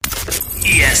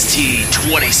ST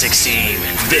 2016.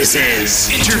 This is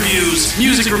interviews,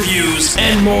 music reviews,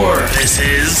 and more. This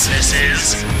is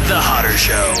The Hodder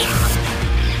Show.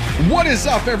 What is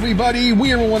up, everybody?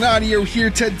 We are Rolling Audio here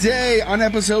today on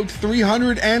episode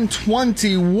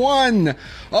 321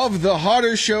 of The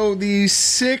Hodder Show, the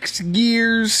 6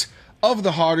 years of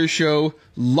The Hodder Show,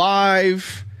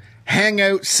 live,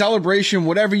 hangout, celebration,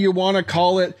 whatever you want to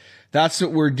call it. That's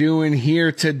what we're doing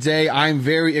here today. I'm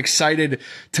very excited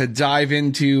to dive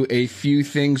into a few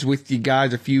things with you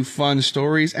guys, a few fun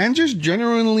stories, and just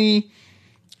generally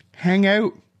hang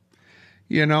out,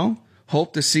 you know?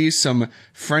 Hope to see some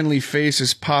friendly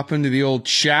faces pop into the old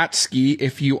chat ski.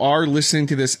 If you are listening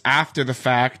to this after the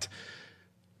fact,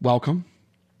 welcome.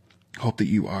 Hope that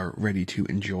you are ready to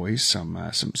enjoy some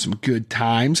good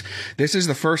times. This is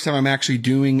the first time I'm actually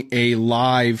doing a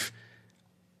live,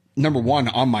 number one,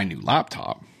 on my new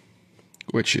laptop,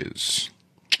 which is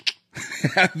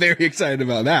I'm very excited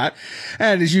about that.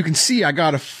 And as you can see, I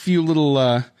got a few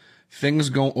little things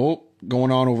going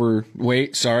on over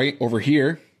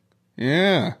here.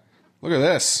 Yeah, look at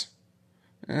this.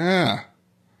 Yeah,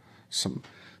 some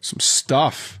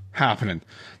stuff happening.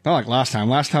 Not like last time.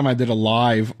 Last time I did a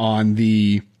live on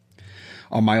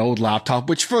my old laptop,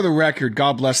 which, for the record,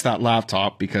 God bless that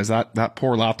laptop, because that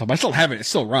poor laptop, I still have it. It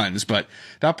still runs, but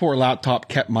that poor laptop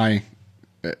kept my,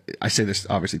 I say this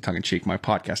obviously tongue in cheek, my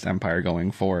podcast empire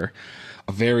going for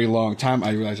a very long time. I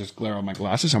realize there's glare on my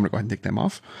glasses. So I'm going to go ahead and take them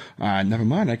off. Never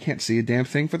mind. I can't see a damn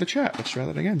thing for the chat. Let's try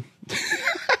that again.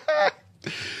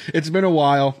 It's been a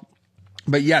while,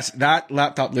 but yes, that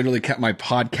laptop literally kept my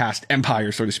podcast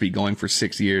empire, so to speak, going for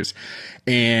 6 years.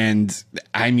 And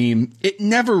I mean, it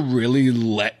never really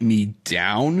let me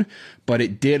down, but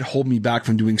it did hold me back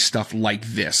from doing stuff like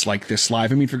this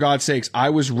live. I mean, for God's sakes, I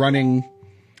was running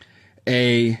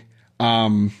I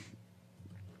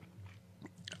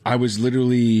was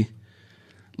literally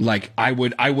like, I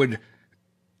would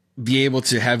be able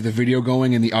to have the video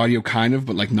going and the audio kind of,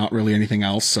 but like not really anything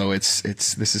else. So this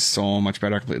is so much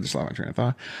better. I completely just lost my train of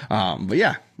thought. But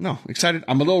yeah, no, excited.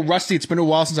 I'm a little rusty. It's been a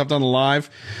while since I've done a live,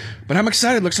 but I'm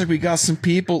excited. Looks like we got some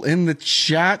people in the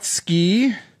chat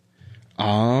ski.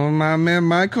 Oh, my man,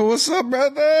 Michael, what's up,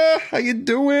 brother? How you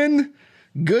doing?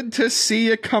 Good to see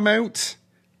you come out.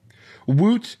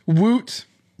 Woot, woot.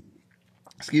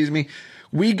 Excuse me.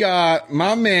 We got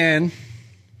my man,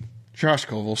 Josh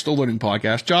Koval, Still Learning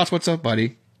Podcast. Josh, what's up,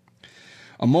 buddy?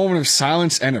 A moment of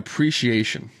silence and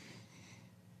appreciation.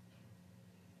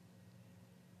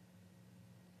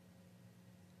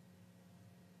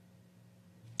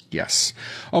 Yes.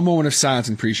 A moment of silence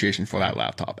and appreciation for that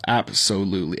laptop.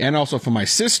 Absolutely. And also for my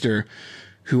sister,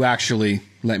 who actually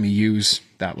let me use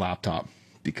that laptop.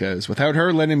 Because without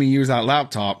her letting me use that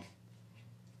laptop,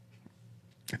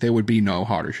 there would be no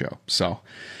Hodder Show. So,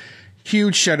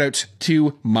 huge shout out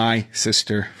to my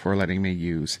sister for letting me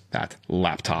use that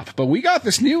laptop. But we got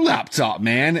this new laptop,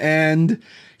 man, and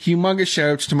humongous shout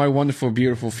outs to my wonderful,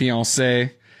 beautiful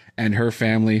fiancée and her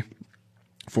family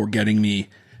for getting me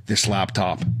this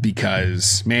laptop,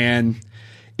 because, man,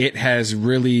 it has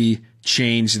really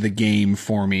changed the game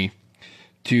for me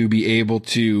to be able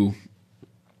to,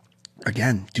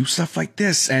 again, do stuff like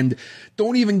this. And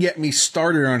don't even get me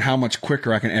started on how much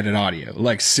quicker I can edit audio.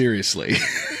 Like, seriously.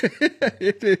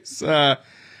 It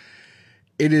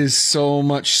is so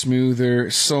much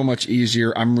smoother, so much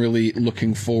easier. I'm really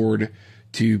looking forward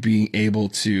to being able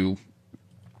to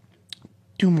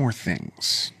do more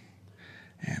things.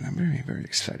 And I'm very, very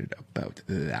excited about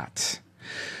that.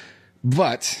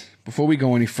 But before we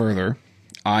go any further,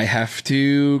 I have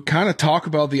to kind of talk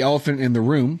about the elephant in the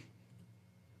room,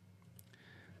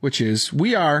 which is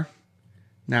we are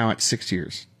now at 6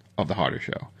 years of the Hodder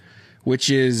Show, which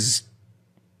is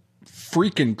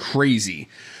freaking crazy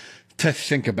to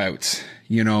think about.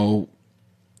 You know,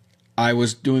 I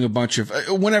was doing a bunch of,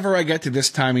 whenever I get to this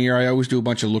time of year, I always do a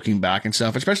bunch of looking back and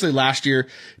stuff, especially last year,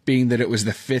 being that it was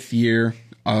the 5th year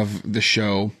of the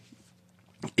show.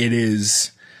 It is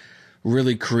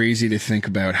really crazy to think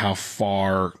about how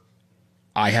far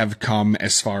I have come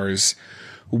as far as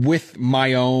with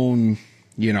my own,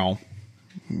 you know,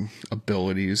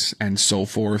 abilities and so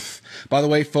forth. By the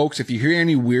way, folks, if you hear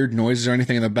any weird noises or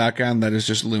anything in the background, that is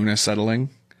just Luna settling.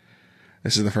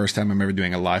 This is the first time I'm ever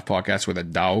doing a live podcast with a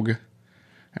dog,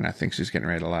 and I think she's getting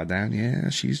ready to lie down. Yeah,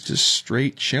 she's just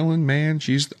straight chilling, man.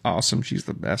 She's awesome. She's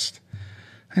the best.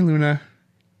 Hi, Luna.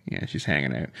 Yeah, she's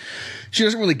hanging out. She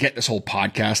doesn't really get this whole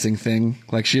podcasting thing.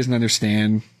 Like, she doesn't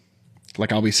understand.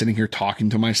 Like, I'll be sitting here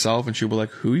talking to myself, and she'll be like,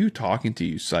 who are you talking to,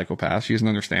 you psychopath? She doesn't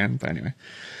understand. But anyway.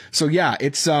 So, yeah,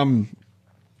 it's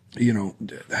you know,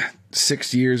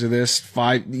 6 years of this,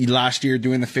 last year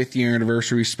doing the 5th year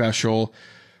anniversary special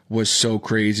was so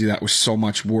crazy. That was so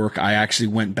much work. I actually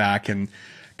went back and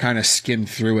kind of skimmed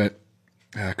through it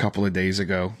a couple of days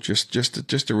ago, just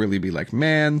to really be like,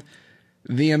 man,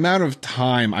 the amount of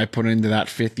time I put into that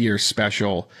 5th year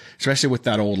special, especially with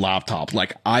that old laptop,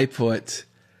 like I put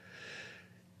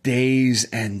days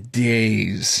and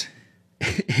days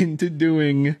into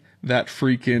doing that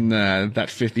freaking, that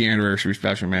 5th year anniversary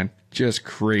special, man. Just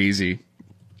crazy.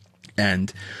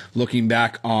 And looking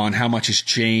back on how much has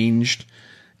changed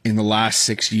in the last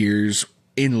 6 years,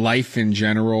 in life in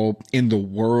general, in the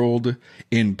world,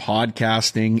 in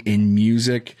podcasting, in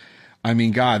music. I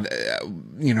mean, God,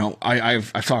 you know,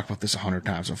 I've talked about this 100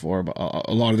 times before, but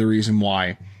a lot of the reason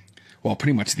why, well,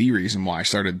 pretty much the reason why I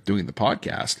started doing the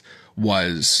podcast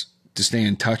was to stay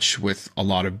in touch with a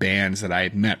lot of bands that I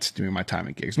had met during my time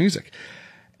at Gigs Music.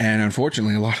 And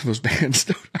unfortunately, a lot of those bands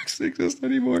don't actually exist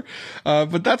anymore.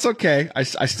 But that's okay. I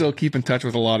still keep in touch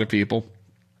with a lot of people,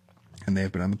 and they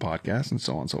have been on the podcast and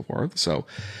so on and so forth. So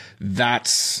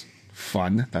that's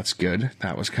fun. That's good.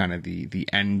 That was kind of the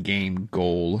end game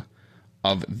goal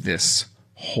of this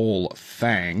whole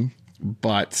thing.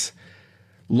 But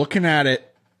looking at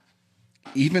it,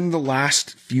 even the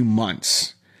last few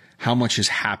months, how much has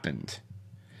happened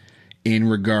in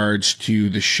regards to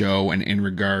the show and in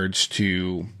regards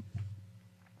to,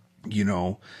 you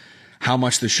know, how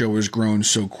much the show has grown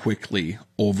so quickly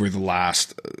over the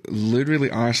last,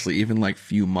 literally, honestly, even like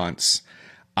few months.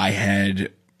 I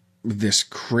had this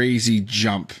crazy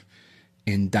jump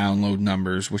in download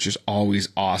numbers, which is always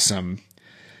awesome.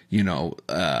 You know,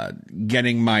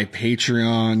 getting my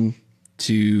Patreon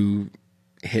to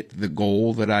hit the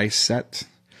goal that I set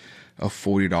of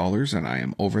 $40, and I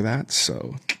am over that.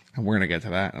 So we're going to get to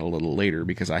that a little later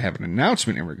because I have an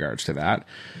announcement in regards to that.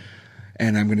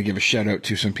 And I'm going to give a shout out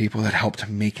to some people that helped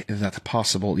make that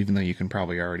possible, even though you can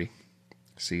probably already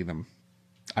see them.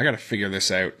 I got to figure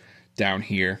this out down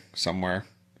here somewhere.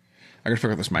 I got to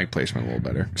figure out this mic placement a little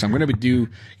better. Because I'm going to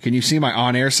can you see my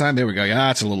on-air sign? There we go. Yeah,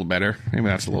 that's a little better. Maybe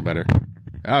that's a little better.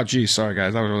 Oh, geez. Sorry,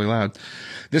 guys. That was really loud.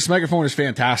 This microphone is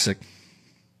fantastic.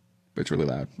 But it's really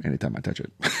loud anytime I touch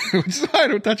it. Which is why I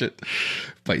don't touch it.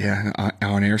 But yeah,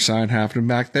 on-air sign happening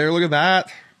back there. Look at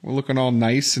that. We're looking all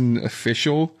nice and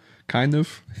official, kind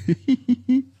of.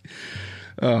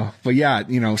 But yeah,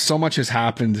 you know, so much has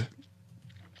happened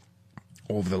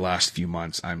over the last few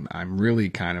months. I'm really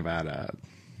kind of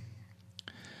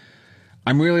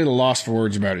I'm really at a loss for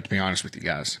words about it, to be honest with you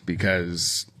guys,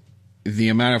 because the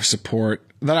amount of support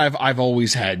that I've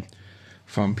always had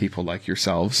from people like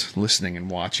yourselves listening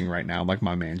and watching right now, like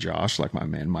my man Josh, like my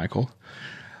man Michael.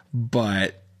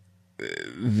 But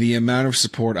the amount of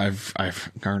support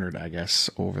I've garnered, I guess,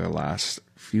 over the last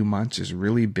few months has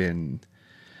really been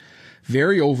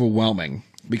very overwhelming,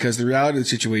 because the reality of the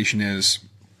situation is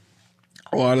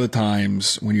a lot of the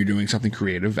times when you're doing something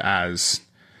creative, as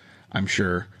I'm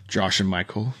sure Josh and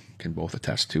Michael can both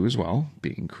attest to as well,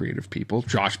 being creative people,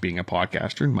 Josh being a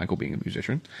podcaster and Michael being a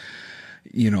musician,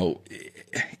 you know,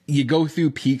 you go through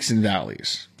peaks and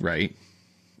valleys, right?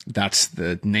 That's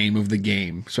the name of the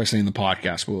game, especially in the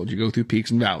podcast world. You go through peaks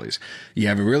and valleys. You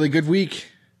have a really good week,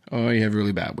 or you have a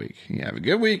really bad week. You have a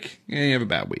good week, and you have a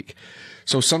bad week.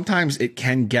 So sometimes it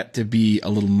can get to be a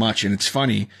little much, and it's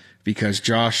funny because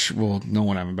Josh will know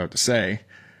what I'm about to say.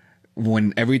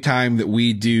 Every time that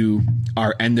we do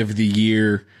our end of the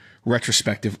year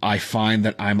retrospective, I find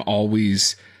that I'm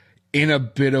always in a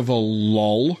bit of a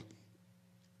lull,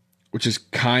 which is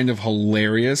kind of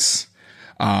hilarious.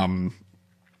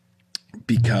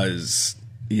 Because,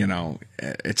 you know,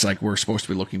 it's like we're supposed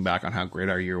to be looking back on how great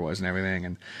our year was and everything.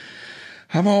 And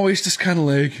I'm always just kind of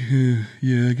like,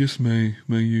 yeah, I guess my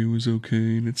year was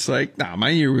okay. And it's like, nah, my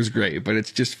year was great. But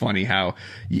it's just funny how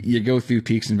you go through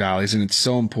peaks and valleys. And it's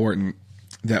so important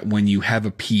that when you have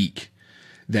a peak,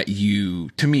 that you,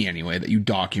 to me anyway, that you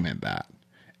document that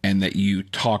and that you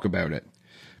talk about it.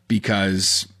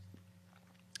 Because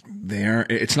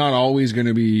it's not always going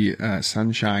to be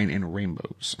sunshine and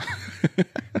rainbows.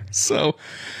 So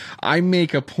I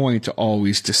make a point to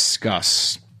always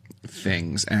discuss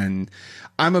things, and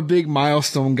I'm a big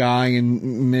milestone guy,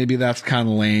 and maybe that's kind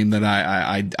of lame that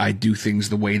I do things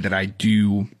the way that I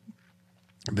do,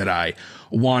 that I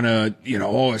want to, you know,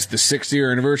 oh, it's the 6th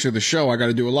year anniversary of the show, I got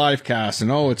to do a live cast, and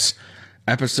oh, it's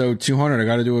episode 200, I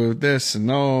got to do this, and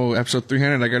no, episode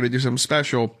 300, I got to do something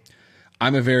special.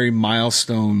 I'm a very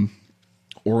milestone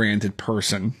oriented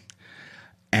person,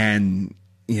 and,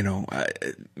 you know,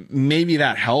 maybe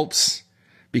that helps,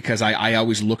 because I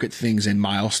always look at things in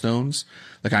milestones.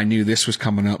 Like I knew this was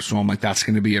coming up, so I'm like, that's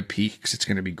going to be a peak 'cause it's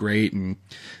going to be great. And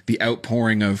the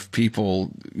outpouring of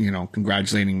people,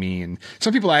 congratulating me, and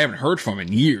some people I haven't heard from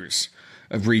in years,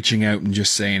 of reaching out and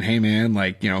just saying, hey man,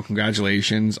 like,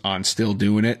 congratulations on still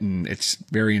doing it. And it's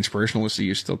very inspirational to see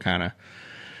you still kind of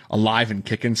alive and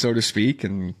kicking, so to speak.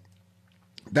 And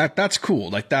that's cool.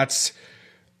 Like that's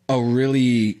a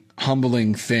really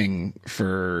humbling thing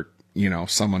for,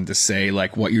 someone to say,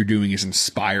 like, what you're doing is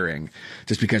inspiring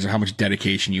just because of how much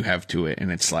dedication you have to it. And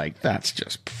it's like, that's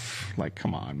just like,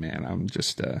 come on, man. I'm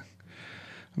just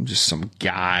some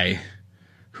guy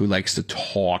who likes to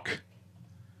talk,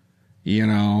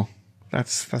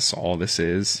 that's all this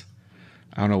is.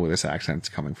 I don't know where this accent's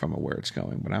coming from or where it's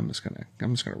going, but I'm just gonna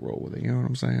roll with it. You know what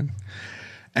I'm saying?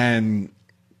 And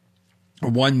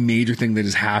one major thing that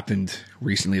has happened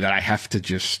recently that I have to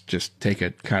just take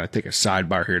a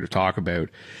sidebar here to talk about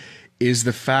is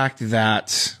the fact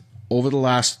that over the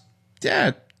last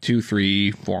 2,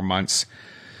 3, 4 months,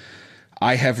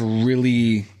 I have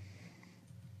really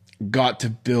got to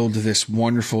build this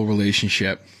wonderful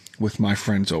relationship with my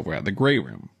friends over at the Grey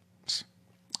Rooms.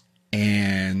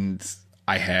 And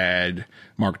I had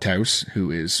Mark Taus,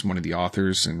 who is one of the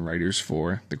authors and writers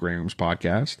for the Grey Rooms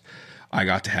podcast. I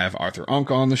got to have Arthur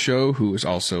Unk on the show, who is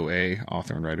also a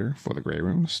author and writer for the Grey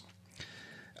Rooms.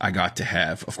 I got to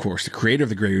have, of course, the creator of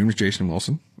the Grey Rooms, Jason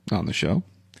Wilson, on the show,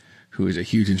 who is a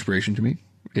huge inspiration to me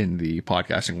in the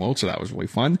podcasting world. So that was really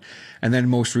fun. And then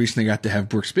most recently I got to have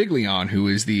Brooks Bigley on, who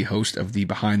is the host of the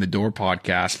Behind the Door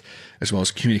podcast, as well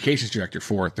as communications director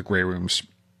for the Grey Rooms.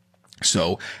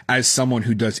 So as someone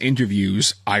who does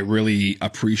interviews, I really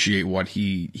appreciate what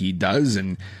he does.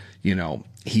 And,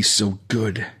 he's so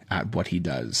good at what he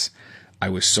does. I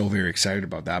was so very excited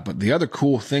about that. But the other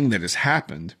cool thing that has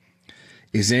happened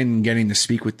is in getting to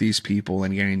speak with these people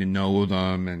and getting to know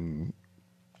them and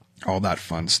all that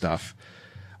fun stuff,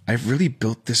 I've really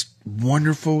built this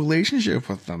wonderful relationship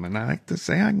with them. And I like to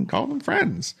say I can call them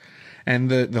friends. And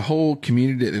the whole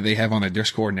community that they have on the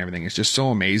Discord and everything is just so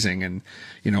amazing. And,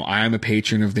 I am a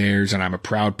patron of theirs and I'm a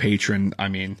proud patron. I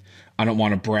mean, I don't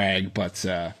want to brag, but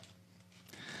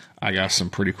I got some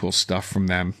pretty cool stuff from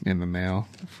them in the mail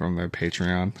from their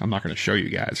Patreon. I'm not going to show you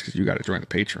guys because you got to join the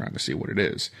Patreon to see what it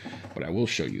is. But I will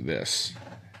show you this.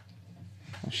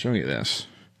 I'll show you this.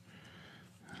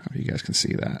 I hope you guys can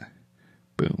see that.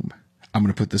 Boom. I'm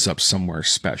going to put this up somewhere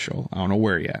special. I don't know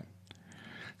where yet.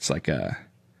 It's like a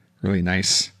really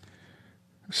nice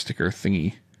sticker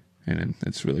thingy. And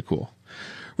it's really cool.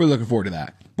 We're looking forward to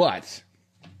that. But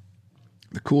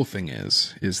the cool thing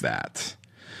is that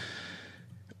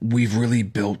we've really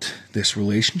built this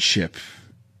relationship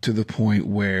to the point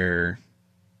where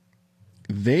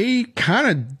they kind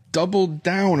of doubled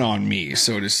down on me,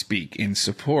 so to speak, in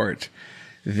support.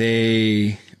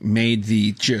 They made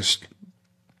the just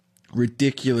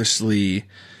ridiculously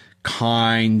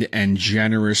kind and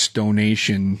generous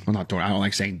donation. Well, I don't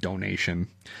like saying donation.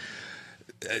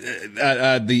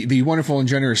 The wonderful and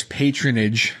generous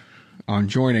patronage on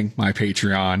joining my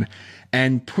Patreon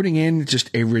and putting in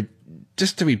just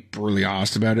to be brutally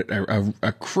honest about it,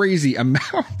 a crazy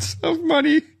amount of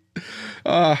money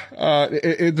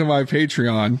into my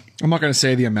Patreon. I'm not going to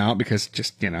say the amount because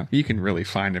just, you can really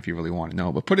find it if you really want to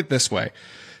know. But put it this way.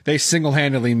 They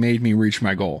single-handedly made me reach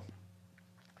my goal.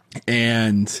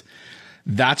 And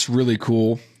that's really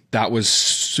cool. That was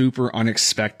super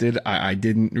unexpected. I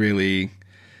didn't really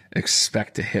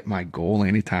expect to hit my goal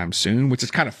anytime soon, which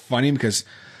is kind of funny because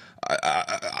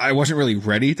I wasn't really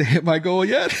ready to hit my goal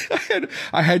yet.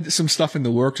 I had some stuff in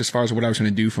the works as far as what I was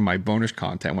going to do for my bonus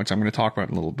content, which I'm going to talk about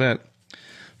in a little bit,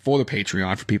 for the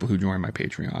Patreon, for people who join my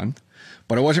Patreon.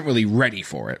 But I wasn't really ready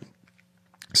for it.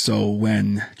 So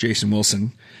when Jason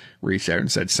Wilson reached out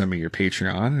and said, send me your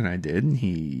Patreon, and I did, and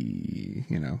he,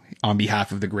 on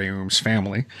behalf of the Grey Rooms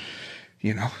family,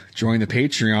 joined the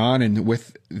Patreon, and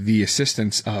with the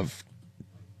assistance of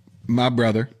my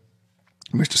brother,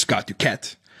 Mr. Scott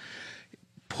Duquette,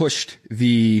 pushed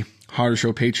the Hodder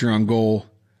Show Patreon goal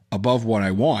above what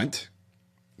I want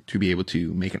to be able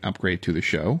to make an upgrade to the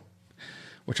show,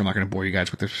 which I'm not going to bore you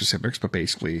guys with the specifics, but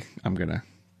basically I'm going to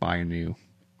buy a new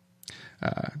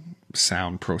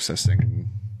sound processing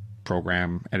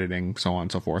program, editing, so on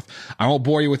and so forth. I won't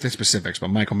bore you with the specifics, but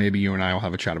Michael, maybe you and I will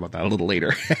have a chat about that a little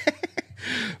later.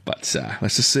 But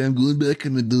let's just say I'm going back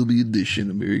in the Dolby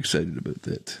Edition. I'm very excited about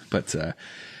that. But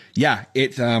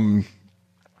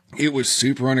it was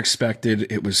super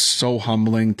unexpected. It was so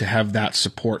humbling to have that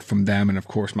support from them. And of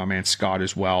course, my man Scott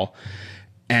as well.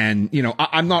 And,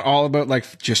 I'm not all about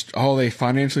they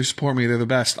financially support me. They're the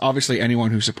best. Obviously,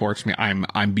 anyone who supports me,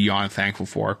 I'm beyond thankful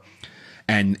for.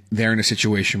 and they're in a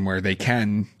situation where they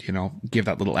can, you know, give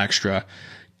that little extra.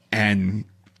 And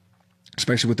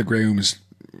especially with the Grey Rooms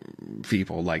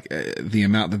people, like the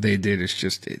amount that they did is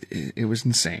just, it was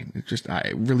insane.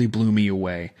 It really blew me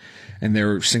away. And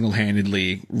they're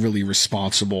single-handedly really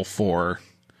responsible for,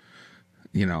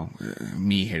 you know,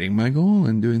 me hitting my goal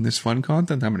and doing this fun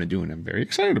content I'm going to do and I'm very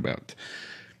excited about.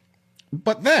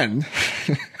 But then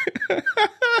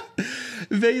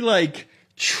they like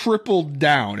tripled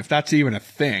down, if that's even a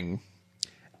thing,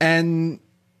 and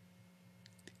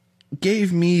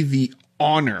gave me the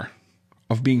honor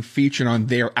of being featured on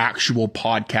their actual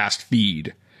podcast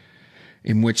feed,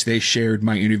 in which they shared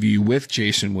my interview with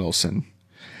Jason Wilson.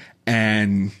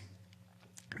 And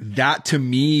that to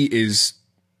me is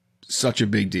such a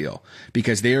big deal,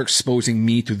 because they're exposing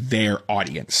me to their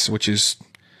audience, which is,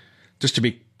 just to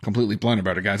be completely blunt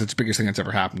about it, guys, it's the biggest thing that's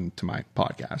ever happened to my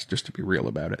podcast, just to be real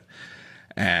about it.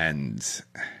 And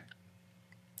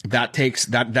that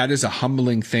is a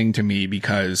humbling thing to me,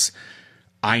 because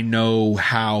I know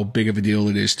how big of a deal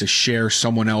it is to share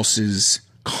someone else's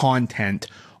content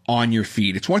on your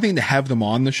feed. It's one thing to have them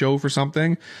on the show for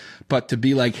something, but to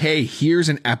be like, hey, here's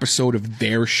an episode of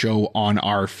their show on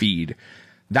our feed.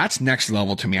 That's next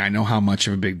level to me. I know how much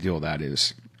of a big deal that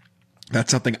is. That's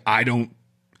something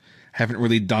haven't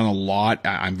really done a lot.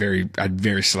 I'm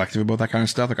very selective about that kind of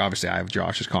stuff. Like, obviously I have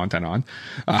Josh's content on,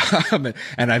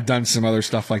 and I've done some other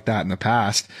stuff like that in the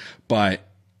past, but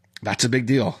that's a big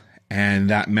deal. And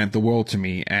that meant the world to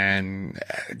me. And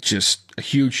just a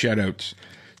huge shout out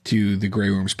to the Grey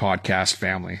Rooms podcast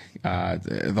family,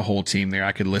 the whole team there.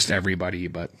 I could list everybody,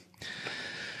 but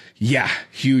yeah,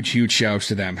 huge shouts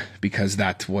to them, because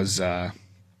that was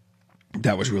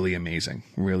really amazing.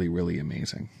 Really, really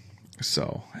amazing.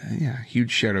 So yeah, huge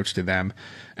shout outs to them.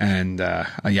 And yeah,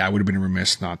 I would have been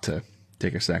remiss not to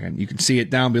take a second. You can see it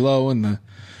down below in the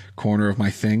corner of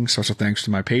my thing. Special thanks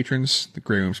to my patrons, the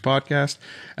Grey Rooms podcast.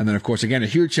 And then, of course, again, a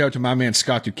huge shout out to my man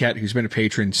Scott Duquette, who's been a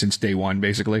patron since day one,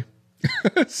 basically.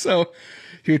 So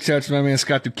huge shout out to my man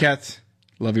Scott Duquette.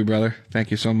 Love you, brother.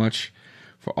 Thank you so much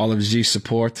for all of the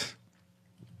support.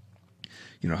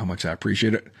 You know how much I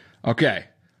appreciate it. Okay,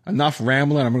 enough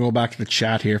rambling. I'm gonna go back to the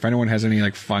chat here. If anyone has any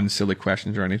like fun, silly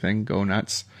questions or anything, go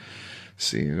nuts.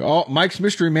 See, oh, Mike's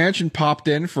Mystery Mansion popped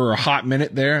in for a hot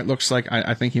minute there. It looks like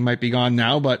I think he might be gone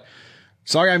now, but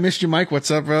sorry I missed you, Mike.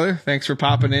 What's up, brother? Thanks for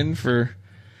popping in for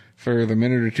the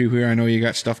minute or two here. I know you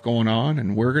got stuff going on,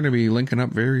 and we're going to be linking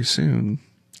up very soon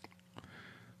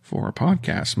for our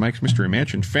podcast, Mike's Mystery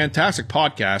Mansion. Fantastic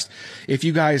podcast. If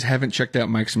you guys haven't checked out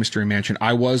Mike's Mystery Mansion,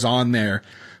 I was on there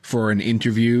for an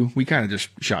interview. We kind of just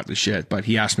shot the shit, but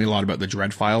he asked me a lot about the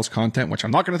Dread Files content, which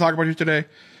I'm not going to talk about here today,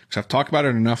 because I've talked about it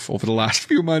enough over the last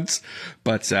few months.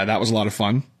 But that was a lot of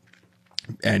fun.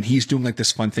 And he's doing like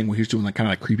this fun thing where he's doing like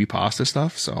kind of like creepypasta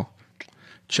stuff. So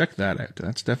check that out.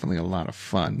 That's definitely a lot of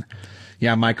fun.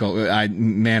 Yeah, Michael,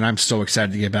 man, I'm so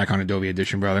excited to get back on Adobe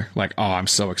Audition, brother. Like, oh, I'm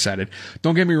so excited.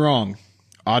 Don't get me wrong.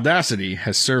 Audacity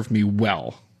has served me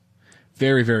well.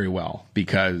 Very, very well.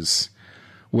 Because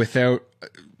without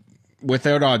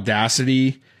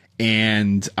Audacity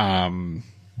and Anchor,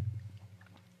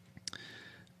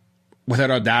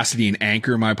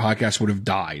 my podcast would have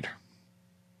died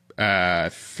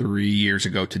 3 years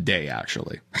ago today,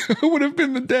 actually. It would have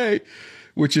been the day,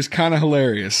 which is kind of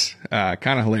hilarious.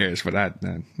 But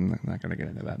I'm not going to get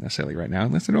into that necessarily right now,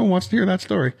 unless anyone wants to hear that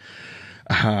story.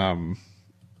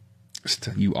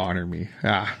 You honor me.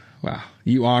 Wow.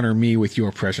 You honor me with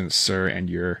your presence, sir, and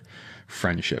your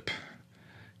friendship.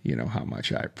 You know how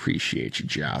much I appreciate you,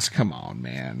 Joss. Come on,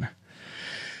 man.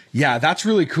 Yeah, that's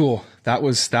really cool. That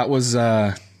was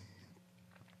a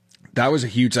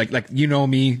huge, like, you know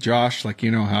me, Josh, like,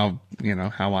 you know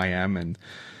how I am. And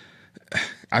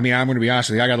I mean, I'm going to be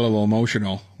honest with you. I got a little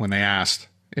emotional when they asked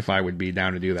if I would be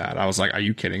down to do that. I was like, are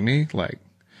you kidding me? Like,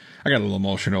 I got a little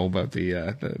emotional about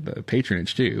the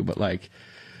patronage too, but like,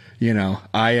 you know,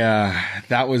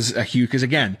 that was a huge, cause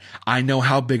again, I know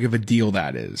how big of a deal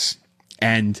that is.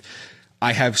 And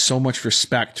I have so much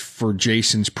respect for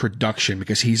Jason's production,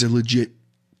 because he's a legit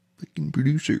fucking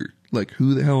producer. Like,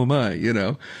 who the hell am I, you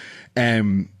know?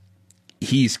 And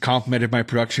he's complimented my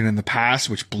production in the past,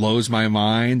 which blows my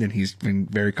mind. And he's been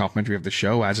very complimentary of the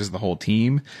show, as is the whole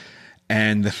team.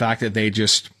 And the fact that they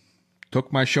just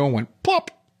took my show and went plop,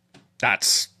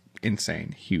 that's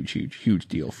insane. Huge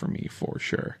deal for me, for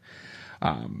sure.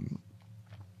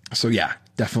 So yeah,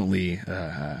 definitely,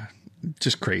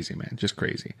 just crazy, man. Just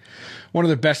crazy. One of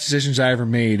the best decisions I ever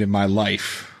made in my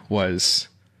life was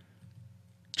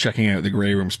checking out the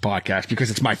Grey Rooms podcast because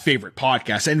it's my favorite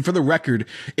podcast. And for the record,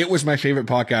 it was my favorite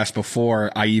podcast before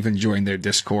I even joined their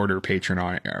Discord or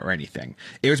Patreon or anything.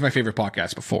 It was my favorite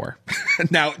podcast before.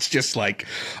 Now it's just like,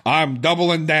 I'm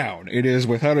doubling down. It is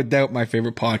without a doubt my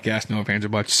favorite podcast. No offense,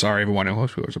 much. Sorry, everyone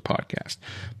else who was a podcast,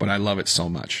 but I love it so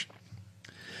much.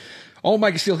 Oh,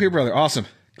 Mike is still here, brother. Awesome.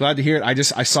 Glad to hear it.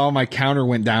 I saw my counter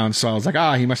went down, so I was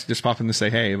like, he must have just popped in to say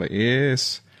hey. But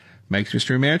yes. Mike's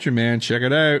Mystery Mansion, man. Check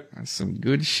it out. That's some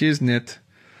good shiznit.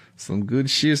 Some good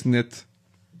shiznit.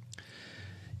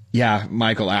 Yeah,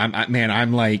 Michael,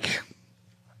 I'm like,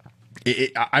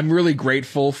 I'm really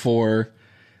grateful for,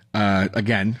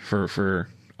 again, for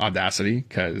Audacity,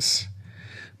 because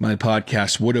my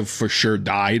podcast would have for sure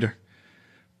died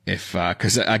if,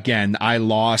 because again, I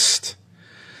lost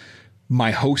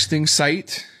my hosting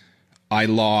site. I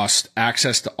lost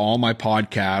access to all my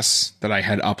podcasts that I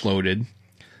had uploaded.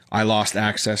 I lost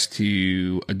access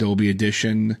to Adobe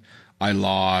Audition. I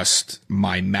lost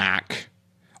my Mac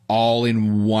all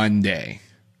in one day,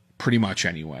 pretty much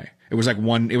anyway. It was like a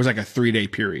 3-day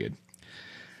period.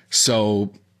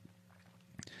 So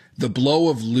the blow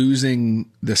of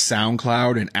losing the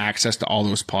SoundCloud and access to all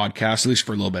those podcasts, at least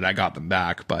for a little bit, I got them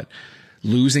back, but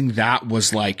losing that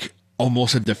was like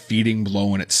almost a defeating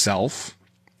blow in itself.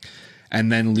 And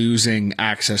then losing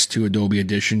access to Adobe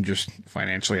Audition, just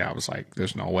financially, I was like,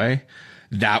 there's no way.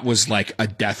 That was like a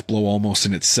death blow almost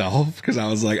in itself, because I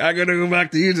was like, I gotta go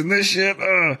back to using this shit.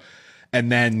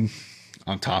 And then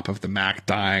on top of the Mac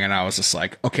dying, and I was just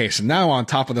like, okay, so now on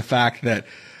top of the fact that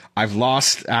I've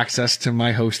lost access to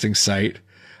my hosting site,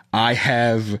 I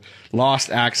have lost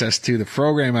access to the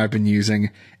program I've been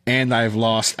using, and I've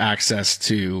lost access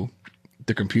to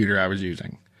the computer I was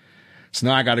using. So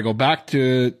now I got to go back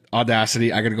to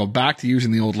Audacity. I got to go back to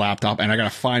using the old laptop, and I got to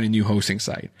find a new hosting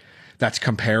site that's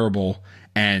comparable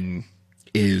and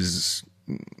is,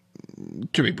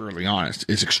 to be brutally honest,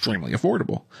 is extremely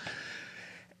affordable.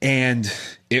 And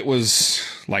it was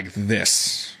like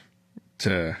this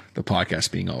to the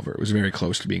podcast being over. It was very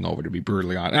close to being over, to be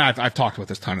brutally honest. And I've talked about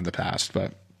this ton in the past,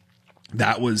 but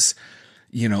that was,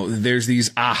 there's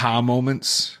these aha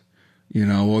moments.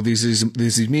 Well, these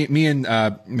me and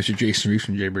Mr. Jason Reeves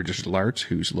from J. Burgess Digital Arts,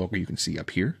 who's local, you can see up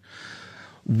here.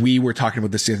 We were talking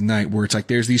about this the other night, where it's like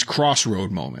there's these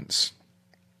crossroad moments,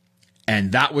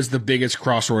 and that was the biggest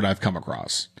crossroad I've come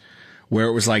across, where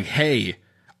it was like, hey,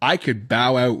 I could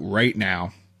bow out right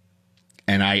now,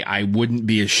 and I wouldn't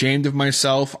be ashamed of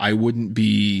myself. I wouldn't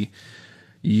be,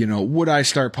 would I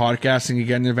start podcasting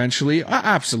again eventually?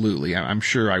 Absolutely, I'm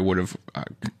sure I would have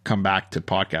come back to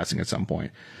podcasting at some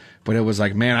point. But it was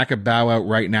like, man, I could bow out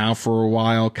right now for a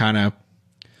while, kind of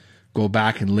go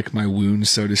back and lick my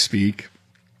wounds, so to speak,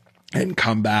 and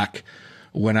come back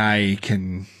when I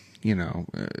can,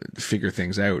 figure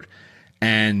things out.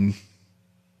 And,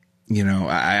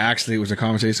 it was a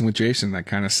conversation with Jason that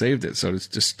kind of saved it. So it's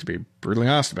just to be brutally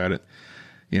honest about it,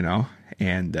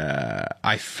 and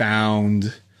I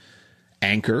found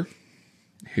Anchor,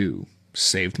 who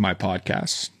saved my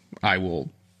podcast. I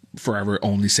will forever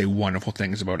only say wonderful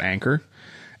things about Anchor.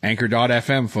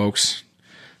 Anchor.fm, folks.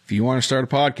 If you want to start a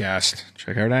podcast,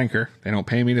 check out Anchor. They don't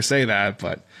pay me to say that,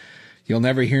 but you'll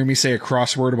never hear me say a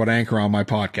cross word about Anchor on my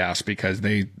podcast, because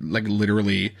they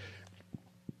literally,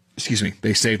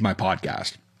 they saved my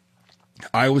podcast.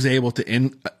 I was able to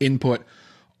input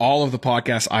all of the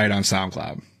podcasts I had on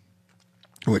SoundCloud,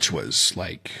 which was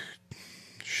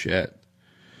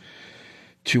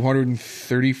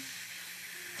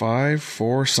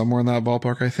 235, somewhere in that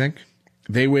ballpark, I think.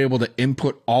 They were able to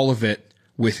input all of it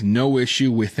with no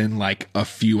issue within a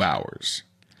few hours.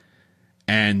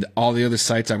 And all the other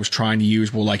sites I was trying to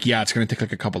use were like, yeah, it's going to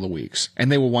take a couple of weeks.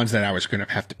 And they were ones that I was going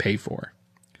to have to pay for.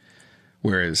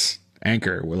 Whereas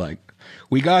Anchor were like,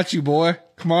 we got you, boy.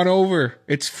 Come on over.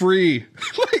 It's free.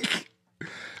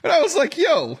 And I was like,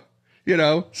 yo,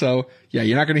 so yeah,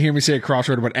 you're not going to hear me say a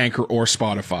crossword about Anchor or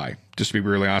Spotify, just to be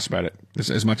really honest about it.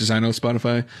 As much as I know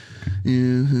Spotify,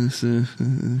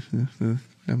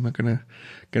 I'm not going to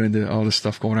get into all this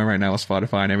stuff going on right now with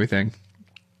Spotify and everything.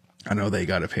 I know they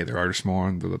got to pay their artists more,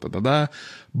 and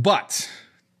but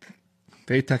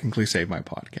they technically saved my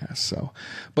podcast. So,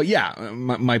 but yeah,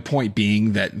 my point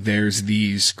being that there's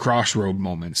these crossroad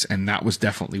moments, and that was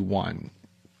definitely one.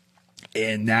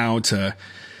 And now to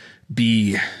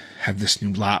have this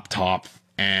new laptop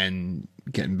and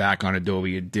getting back on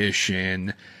Adobe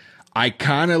Audition, I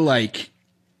kind of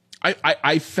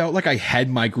I felt like I had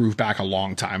my groove back a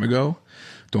long time ago.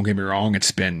 Don't get me wrong,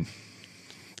 it's been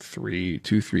 3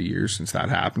 years since that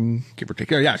happened, give or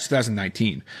take. Yeah, it's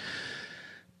 2019.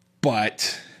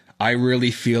 But I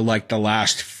really feel like the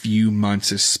last few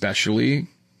months especially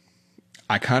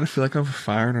I kind of feel like I'm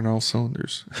firing on all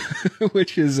cylinders,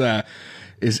 which is a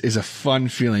fun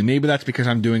feeling. Maybe that's because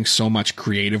I'm doing so much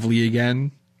creatively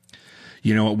again.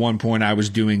 You know, at one point I was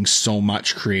doing so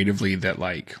much creatively that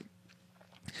like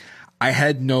I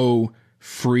had no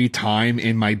free time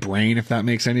in my brain, if that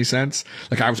makes any sense.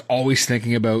 Like I was always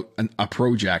thinking about a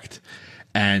project,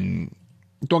 and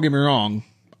don't get me wrong,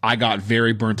 I got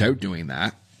very burnt out doing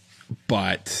that,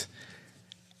 but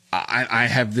I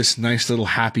have this nice little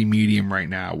happy medium right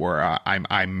now where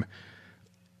I'm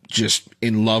just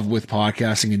in love with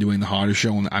podcasting and doing the Hodder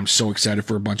Show, and I'm so excited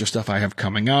for a bunch of stuff I have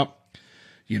coming up.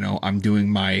 You know, I'm doing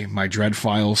my Dread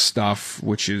Files stuff,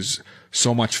 which is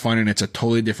so much fun, and it's a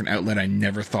totally different outlet I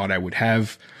never thought I would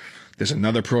have. There's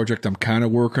another project I'm kind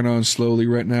of working on slowly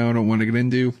right now I don't want to get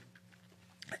into.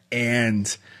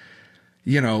 And,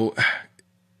 you know,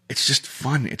 it's just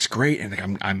fun. It's great. And like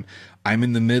I'm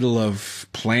in the middle of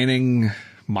planning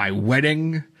my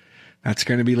wedding. That's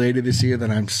going to be later this year that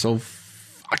I'm so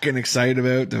fucking excited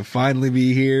about to finally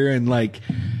be here. And like,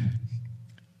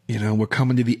 you know, we're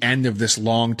coming to the end of this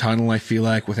long tunnel, I feel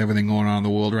like, with everything going on in the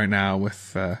world right now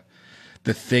with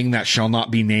the thing that shall not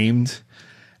be named.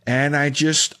 And I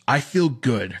feel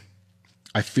good.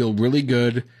 I feel really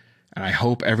good. And I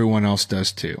hope everyone else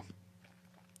does too.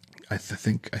 I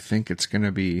think it's going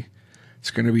to be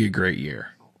a great year.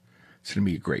 It's going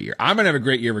to be a great year. I'm going to have a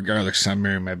great year regardless, 'cause I'm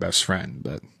marrying my best friend,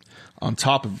 but on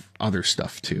top of other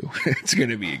stuff too, it's going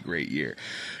to be a great year.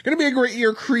 Going to be a great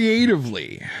year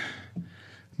creatively.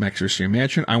 Maxer Stream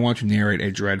Mansion, I want to narrate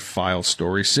a Dread File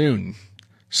story soon.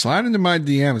 Slide into my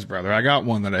DMs, brother. I got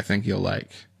one that I think you'll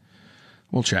like.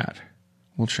 We'll chat.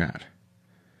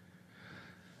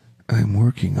 I'm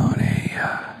working on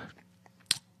a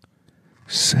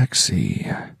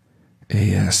sexy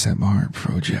ASMR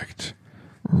project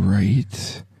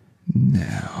right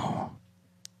now.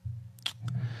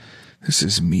 This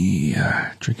is me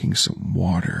drinking some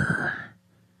water.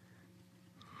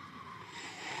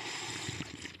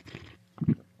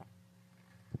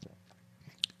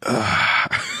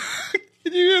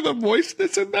 Can you hear the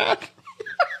moistness in that?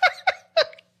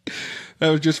 That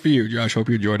was just for you, Josh. Hope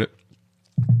you enjoyed it.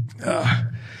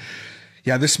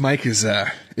 Yeah, this mic is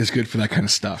good for that kind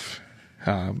of stuff.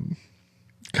 God,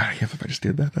 I can't believe I just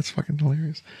did that. That's fucking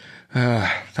hilarious.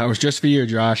 That was just for you,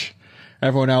 Josh.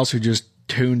 Everyone else who just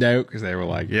tuned out because they were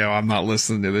like, yo, I'm not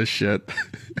listening to this shit.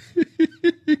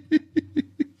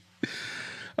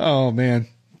 Oh, man.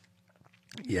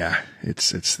 Yeah,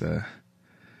 it's the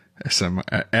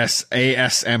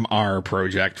ASMR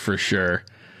project for sure.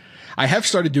 I have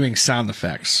started doing sound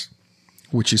effects,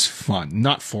 which is fun.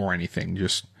 Not for anything,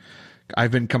 just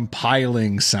I've been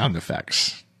compiling sound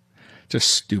effects. Just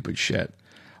stupid shit.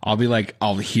 I'll be like,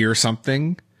 I'll hear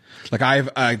something. Like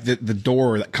I've the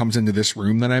door that comes into this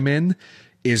room that I'm in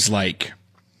is like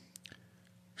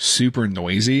super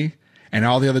noisy. And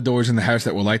all the other doors in the house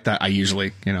that were like that, I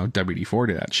usually,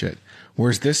 WD-40 that shit.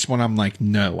 Whereas this one, I'm like,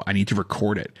 no, I need to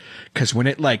record it. Because when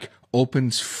it like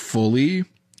opens fully,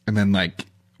 and then like,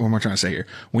 what am I trying to say here?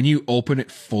 When you open it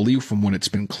fully from when it's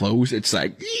been closed, it's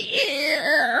like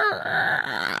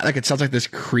it sounds like this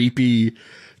creepy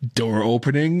door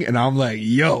opening. And I'm like,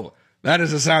 yo, that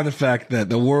is a sound effect that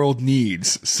the world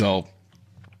needs. So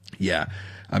yeah,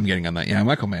 I'm getting on that. Yeah,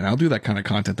 Michael, man, I'll do that kind of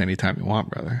content anytime you want,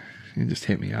 brother. You just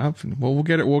hit me up and we'll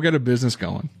get a business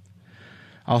going.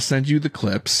 I'll send you the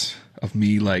clips of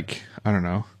me, like, I don't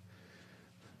know.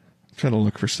 I'm trying to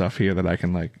look for stuff here that I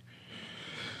can, like,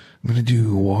 I'm going to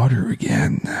do water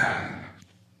again.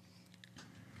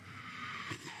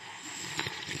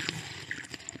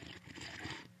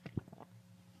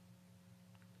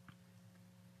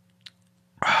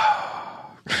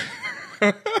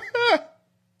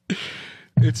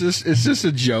 It's just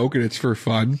a joke and it's for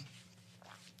fun.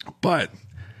 But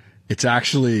it's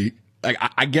actually like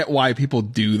I get why people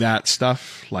do that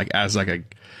stuff like as like a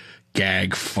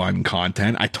gag fun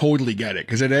content. I totally get it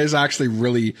because it is actually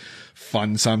really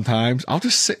fun sometimes. I'll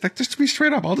just sit like just to be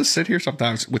straight up. I'll just sit here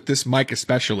sometimes with this mic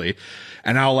especially,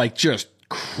 and I'll like just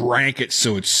crank it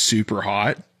so it's super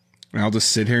hot, and I'll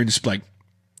just sit here and just be like,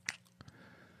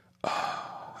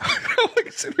 I'll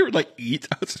like sit here and like eat.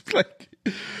 I'll just be like.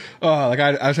 Oh, like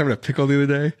I was having a pickle the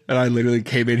other day, and I literally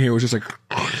came in here, was just like,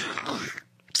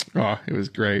 oh, it was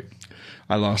great.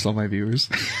 I lost all my viewers.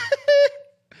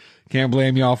 Can't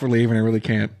blame y'all for leaving. I really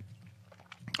can't.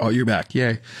 Oh, you're back.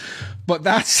 Yay. But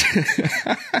that's,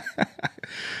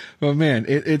 but man,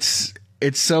 it's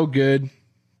so good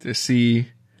to see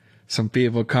some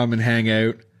people come and hang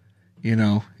out.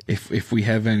 If we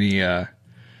have any,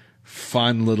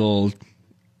 fun little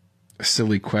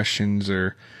silly questions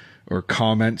or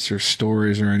comments or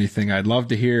stories or anything, I'd love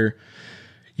to hear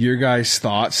your guys'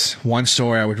 thoughts. One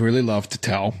story I would really love to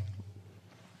tell.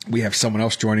 We have someone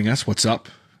else joining us. What's up?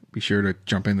 Be sure to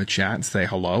jump in the chat and say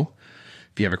hello.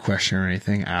 If you have a question or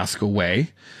anything, ask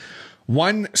away.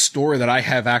 One story that I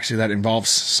have actually that involves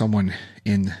someone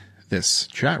in this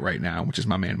chat right now, which is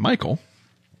my man Michael.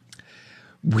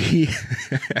 He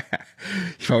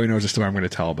probably knows the story I'm going to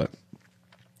tell, but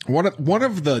one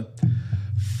of the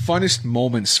funnest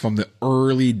moments from the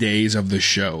early days of the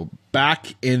show,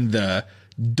 back in the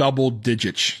double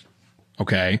digits,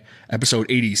 okay, episode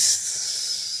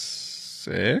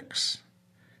 86,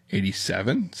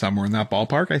 87, somewhere in that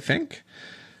ballpark, I think.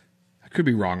 I could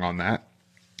be wrong on that.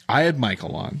 I had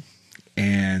Michael on,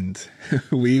 and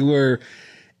we were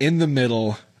in the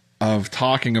middle of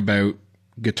talking about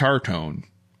guitar tone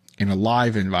in a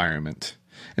live environment.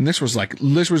 And this was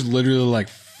literally like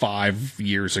 5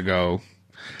 years ago,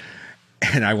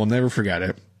 and I will never forget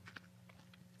it.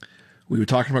 We were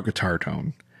talking about guitar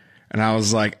tone, and I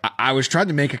was like, I was trying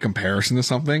to make a comparison to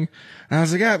something, and I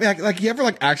was like, yeah, like you ever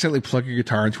like accidentally plug your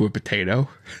guitar into a potato?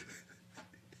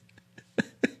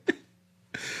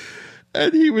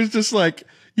 And he was just like,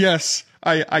 yes,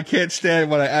 I can't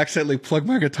stand when I accidentally plug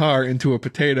my guitar into a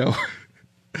potato.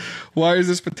 Why is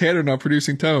this potato not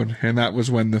producing tone? And that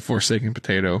was when the Forsaken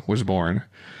Potato was born.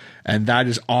 And that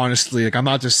is honestly, like, I'm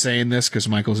not just saying this because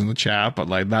Michael's in the chat, but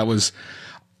like that was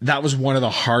one of the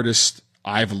hardest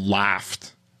I've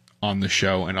laughed on the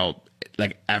show, and I'll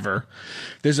like ever.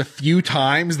 There's a few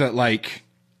times that like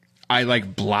I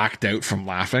like blacked out from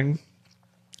laughing,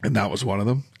 and that was one of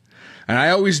them. And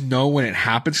I always know when it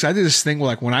happens, because I do this thing where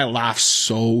like when I laugh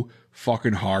so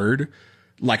fucking hard,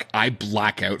 like I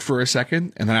black out for a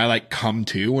second, and then I like come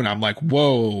to, and I'm like,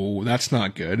 whoa, that's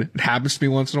not good. It happens to me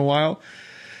once in a while.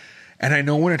 And I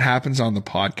know when it happens on the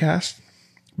podcast,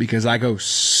 because I go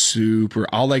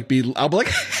I'll be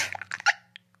like,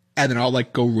 and then I'll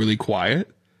like go really quiet.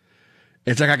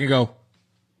 It's like I can go,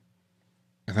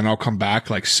 and then I'll come back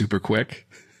like super quick.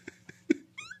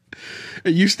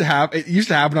 It used to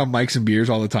happen on Mikes and Beers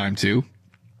all the time too.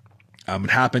 It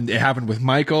happened with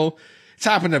Michael. It's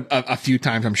happened a few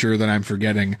times, I'm sure, that I'm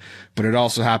forgetting, but it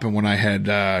also happened when I had,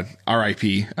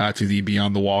 RIP, to the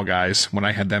Beyond the Wall guys, when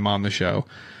I had them on the show.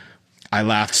 I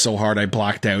laughed so hard I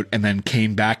blacked out, and then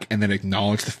came back and then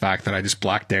acknowledged the fact that I just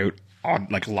blacked out on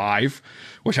like live,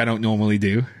 which I don't normally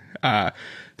do. The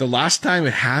last time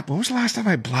it happened, when was the last time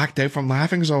I blacked out from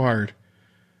laughing so hard?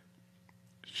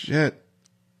 Shit.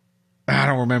 I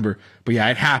don't remember, but yeah,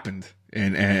 it happened,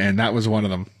 and that was one of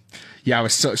them. Yeah, it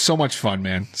was so much fun,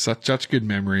 man. Such good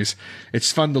memories.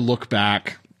 It's fun to look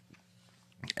back,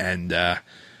 and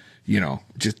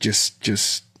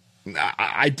just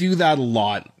I do that a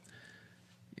lot.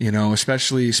 You know,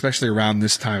 especially around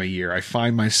this time of year, I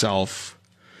find myself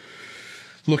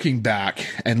looking back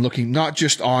and looking not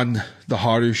just on the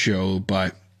Hodder Show,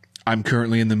 but I'm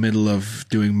currently in the middle of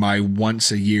doing my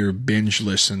once a year binge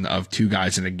listen of Two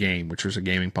Guys in a Game, which was a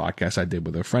gaming podcast I did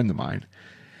with a friend of mine.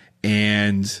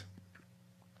 And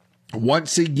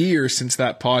once a year since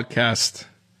that podcast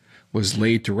was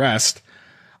laid to rest,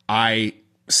 I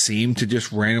seem to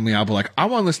just randomly, I'll be like, I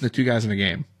want to listen to Two Guys in a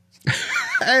Game.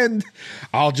 And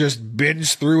I'll just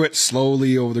binge through it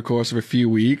slowly over the course of a few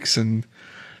weeks. And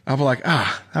I'll be like,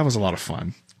 that was a lot of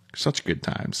fun. Such good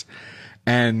times.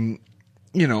 And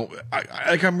you know,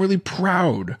 I'm really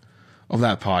proud of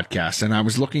that podcast. And I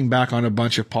was looking back on a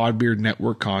bunch of Podbeard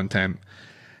Network content,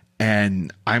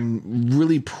 and I'm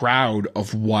really proud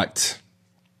of what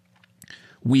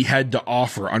we had to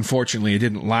offer. Unfortunately, it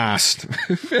didn't last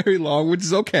very long, which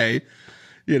is okay.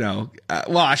 You know,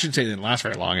 well, I shouldn't say it didn't last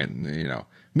very long. And, you know,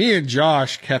 me and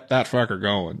Josh kept that fucker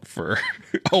going for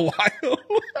a while.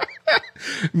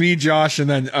 Me, Josh, and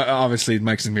then obviously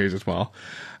Mike's and Beers as well.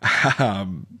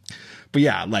 But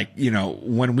yeah, like, you know,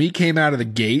 when we came out of the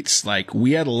gates, like,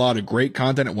 we had a lot of great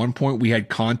content. At one point, we had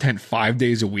content 5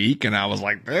 days a week, and I was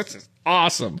like, this is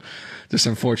awesome. Just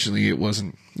unfortunately, it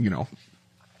wasn't, you know,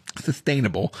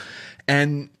 sustainable.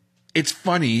 And it's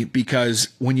funny because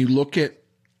when you look at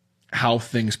how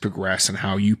things progress and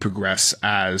how you progress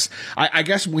as, I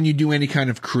guess when you do any kind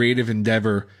of creative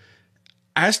endeavor,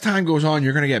 as time goes on,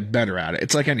 you're going to get better at it.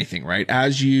 It's like anything, right?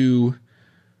 As you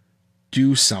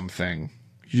do something,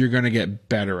 you're going to get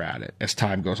better at it as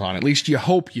time goes on. At least you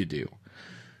hope you do.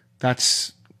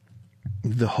 That's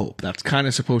the hope. That's kind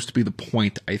of supposed to be the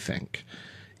point, I think,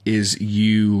 is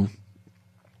you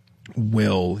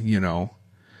will, you know,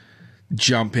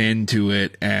 jump into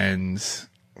it and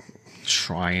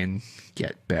try and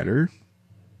get better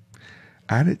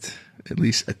at it, at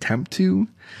least attempt to.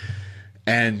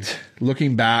 And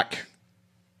looking back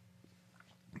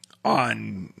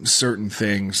on certain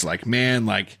things. Like, man,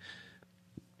 oh,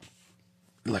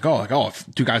 if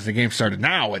Two Guys in the Game started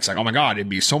now, it's like, oh my God, it'd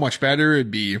be so much better.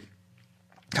 It'd be,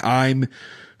 I'm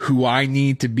who I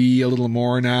need to be a little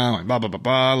more now, and blah, blah, blah,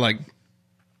 blah. Like,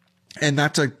 and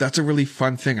that's a really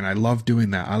fun thing. And I love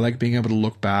doing that. I like being able to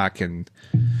look back and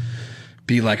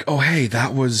be like, oh, hey,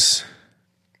 that was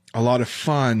a lot of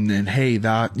fun. And hey,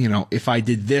 that, you know, if I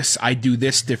did this, I do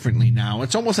this differently now.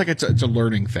 It's almost like it's a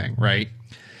learning thing, right?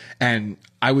 And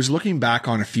I was looking back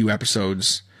on a few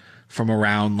episodes from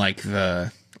around like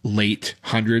the late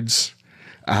hundreds,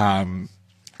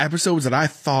 episodes that I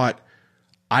thought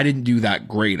I didn't do that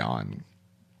great on.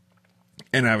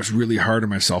 And I was really hard on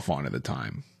myself on at the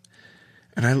time.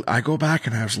 And I go back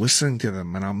and I was listening to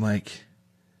them and I'm like,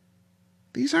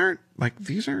 these are like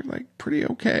pretty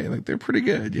okay. Like, they're pretty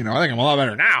good. You know, I think I'm a lot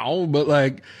better now, but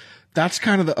like, that's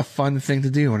kind of a fun thing to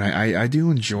do. And I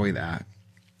do enjoy that,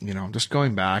 you know, just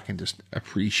going back and just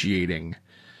appreciating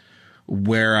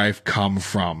where I've come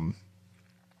from.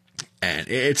 And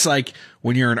it's like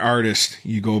when you're an artist,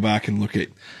 you go back and look at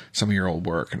some of your old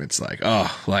work and it's like,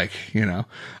 oh, like, you know,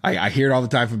 I hear it all the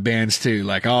time from bands too.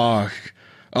 Like, oh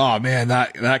man,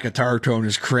 that guitar tone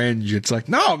is cringe. It's like,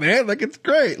 no, man, like, it's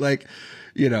great. Like,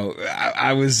 you know,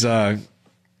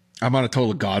 I'm on a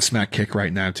total Godsmack kick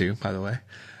right now too, by the way,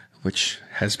 which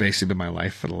has basically been my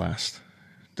life for the last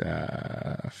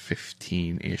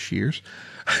 15-ish years.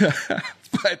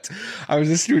 But I was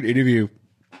listening to an interview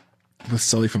with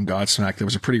Sully from Godsmack. That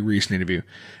was a pretty recent interview.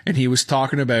 And he was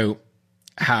talking about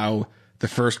how the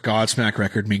first Godsmack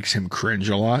record makes him cringe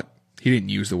a lot. He didn't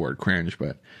use the word cringe,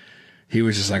 but he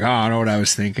was just like, oh, I don't know what I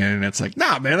was thinking. And it's like,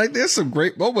 nah, man, like, there's some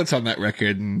great moments on that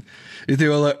record. And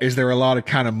is there a lot of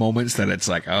kind of moments that it's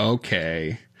like,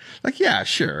 okay, like, yeah,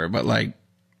 sure. But like,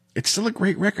 it's still a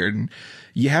great record. And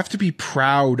you have to be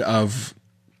proud of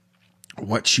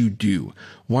what you do.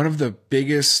 One of the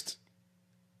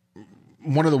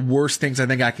worst things I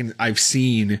think I've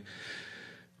seen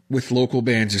with local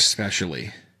bands,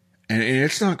 especially, and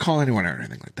it's not calling anyone out or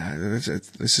anything like that.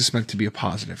 This is meant to be a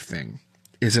positive thing.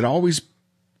 Is it always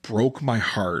broke my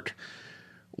heart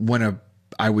when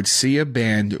I would see a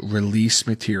band release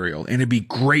material, and it'd be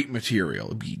great material.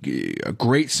 It'd be a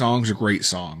great song's a great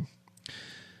song.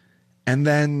 And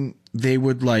then they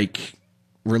would like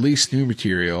release new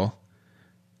material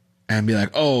and be like,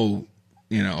 oh,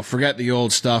 you know, forget the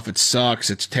old stuff. It sucks.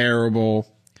 It's terrible.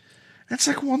 And it's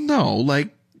like, well, no,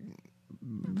 like,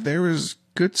 there is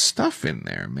good stuff in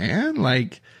there, man.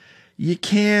 Like, you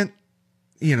can't,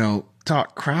 you know,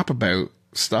 talk crap about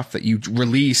stuff that you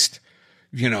released,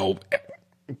 you know,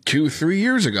 2-3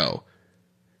 years ago,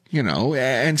 you know.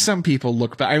 And some people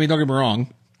look back. I mean, don't get me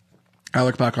wrong, I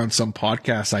look back on some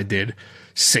podcasts I did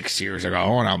 6 years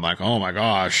ago and I'm like, oh my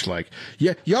gosh, like,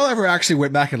 yeah, y'all ever actually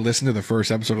went back and listened to the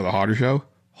first episode of the Hodder Show?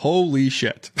 Holy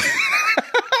shit.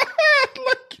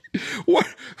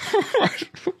 Like,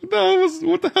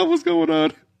 what the hell was going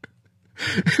on?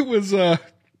 It was,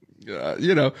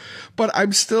 you know, but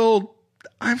I'm still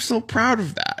proud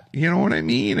of that. You know what I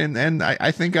mean? And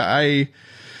I think I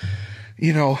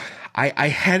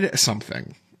had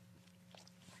something,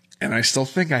 and I still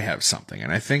think I have something.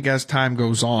 And I think as time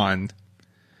goes on,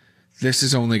 this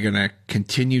is only going to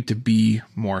continue to be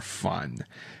more fun,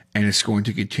 and it's going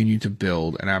to continue to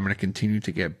build, and I'm going to continue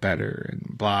to get better,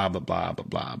 and blah, blah, blah, blah,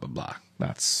 blah, blah, blah.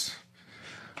 I'm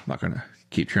not going to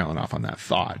keep trailing off on that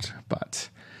thought, but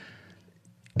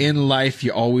in life,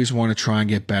 you always want to try and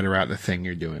get better at the thing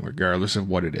you're doing, regardless of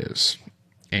what it is.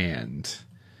 And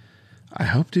I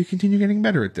hope to continue getting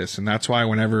better at this. And that's why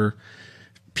whenever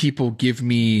people give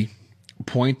me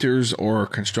pointers or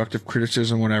constructive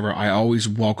criticism, whatever, I always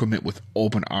welcome it with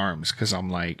open arms, because I'm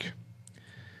like,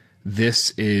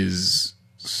 this is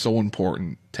so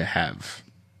important to have.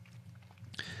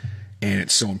 And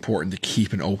it's so important to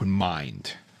keep an open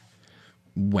mind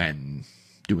when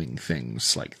doing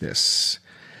things like this.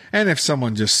 And if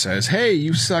someone just says, hey,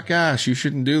 you suck ass, you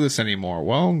shouldn't do this anymore,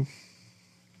 well,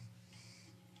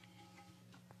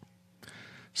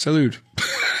 salute.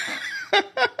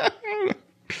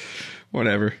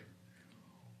 Whatever.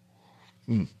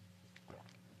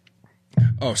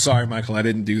 Oh, sorry, Michael, I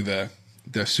didn't do the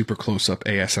super close-up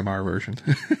ASMR version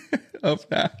of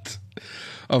that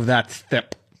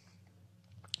step.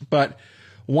 But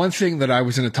one thing that I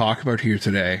was going to talk about here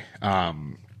today,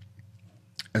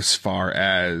 as far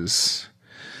as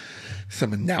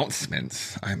some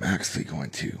announcements, I'm actually going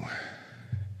to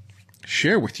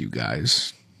share with you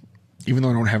guys, even though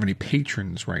I don't have any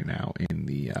patrons right now in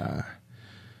the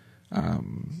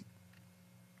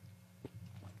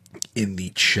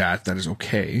chat. That is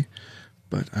okay.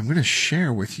 But I'm going to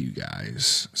share with you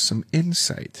guys some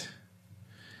insight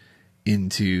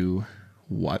into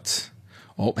what...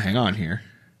 Oh, hang on here.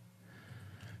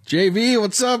 JV,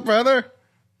 what's up, brother?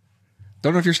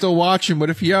 Don't know if you're still watching, but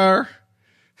if you are,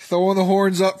 throwing the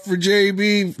horns up for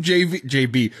JB.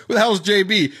 Who the hell's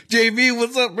JB? JV,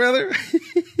 what's up, brother?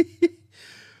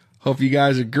 Hope you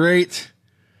guys are great.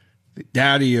 The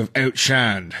daddy of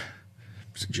Outshined,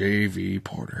 Mr. JV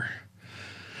Porter.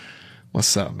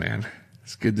 What's up, man?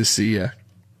 It's good to see you.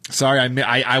 Sorry, I didn't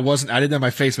have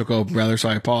my Facebook open, brother, so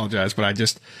I apologize, but I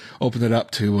just opened it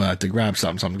up to grab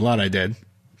something, so I'm glad I did.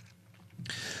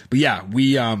 But yeah,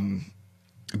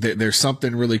 there's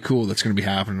something really cool that's going to be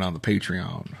happening on the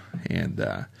Patreon. And,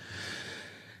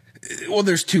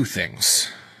 there's two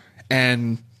things.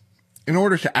 And in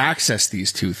order to access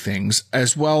these two things,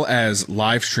 as well as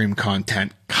live stream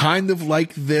content, kind of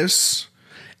like this,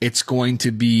 it's going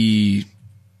to be,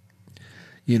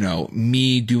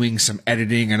 me doing some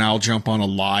editing, and I'll jump on a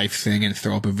live thing and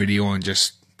throw up a video and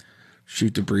just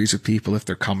shoot the breeze with people if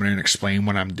they're coming in and explain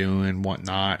what I'm doing,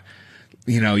 whatnot.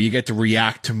 You get to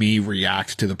react to me,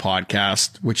 react to the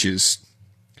podcast, which is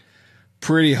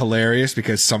pretty hilarious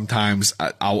because sometimes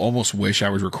I'll almost wish I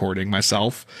was recording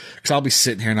myself, because I'll be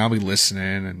sitting here and I'll be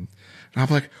listening and I'll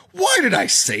be like, why did I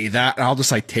say that? And I'll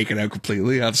just take it out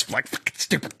completely. I'll just be like, fucking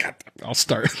stupid. I'll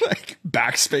start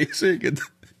backspacing, and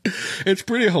it's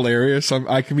pretty hilarious.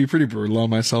 I can be pretty brutal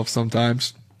on myself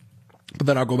sometimes, but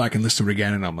then I'll go back and listen to it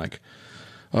again and I'm like,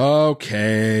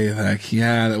 okay,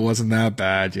 yeah, that wasn't that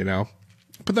bad,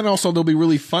 But then also there'll be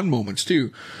really fun moments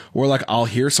too, where I'll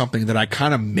hear something that I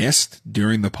kind of missed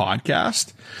during the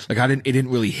podcast. It didn't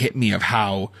really hit me of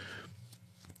how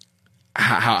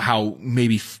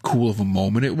maybe cool of a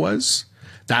moment it was.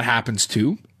 That happens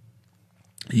too,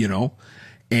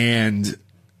 and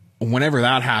whenever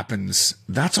that happens,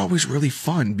 that's always really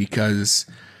fun because,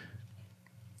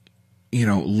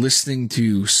 listening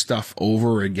to stuff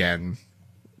over again,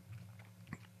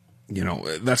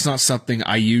 that's not something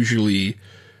I usually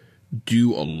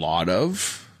do a lot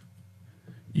of,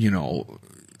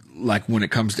 when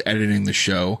it comes to editing the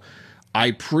show.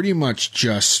 I pretty much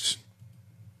just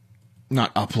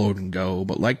not upload and go,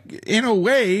 but in a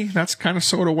way, that's kind of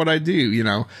sort of what I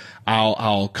do.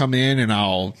 I'll come in and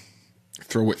I'll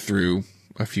throw it through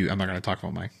a few. I'm not going to talk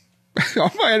about my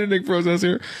editing process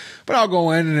here, but I'll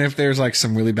go in, and if there's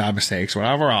some really bad mistakes,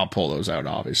 whatever, I'll pull those out,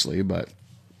 obviously. But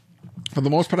for the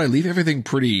most part, I leave everything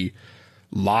pretty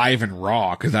live and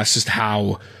raw because that's just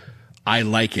how I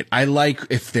like it. I like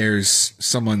if there's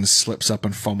someone slips up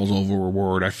and fumbles over a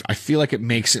word. I feel like it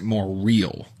makes it more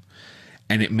real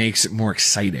and it makes it more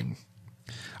exciting.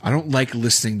 I don't like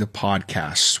listening to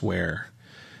podcasts where,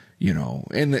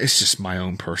 and it's just my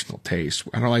own personal taste.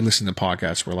 I don't like listening to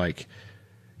podcasts where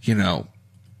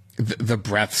the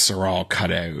breaths are all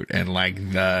cut out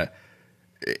and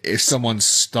if someone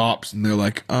stops and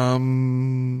they're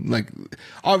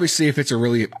obviously if it's a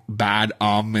really bad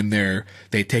and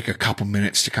they take a couple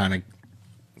minutes to kind of,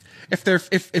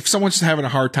 if someone's just having a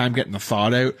hard time getting the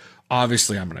thought out,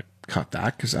 obviously I'm going to cut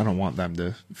that because I don't want them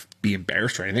to be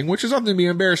embarrassed or anything, which is nothing to be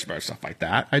embarrassed about, stuff like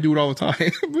that. I do it all the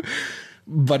time.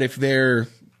 But if they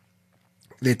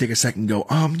take a second and go,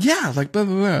 yeah, blah, blah,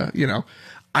 blah,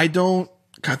 I don't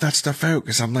cut that stuff out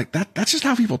because I'm that's just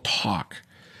how people talk.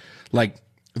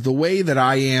 The way that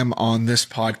I am on this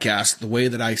podcast, the way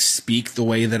that I speak, the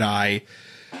way that I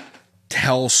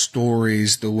tell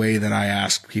stories, the way that I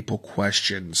ask people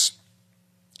questions,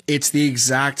 it's the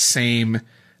exact same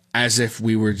as if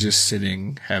we were just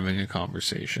sitting having a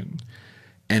conversation.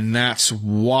 And that's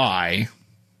why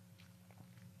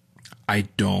I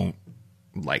don't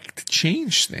like to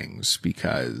change things,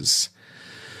 because,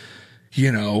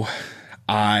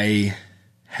 I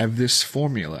have this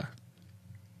formula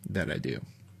that I do.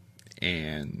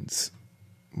 And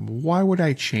why would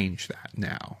I change that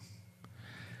now?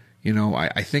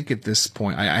 I think at this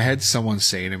point, I had someone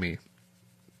say to me,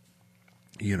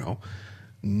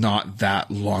 not that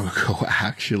long ago,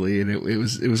 actually, and it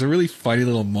was a really funny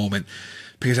little moment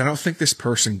because I don't think this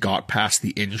person got past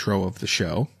the intro of the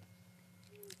show.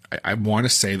 I want to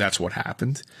say that's what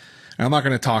happened. And I'm not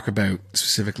going to talk about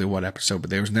specifically what episode, but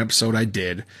there was an episode I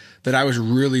did that I was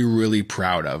really, really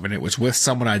proud of. And it was with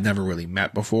someone I'd never really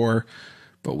met before,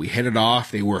 but we hit it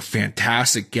off. They were a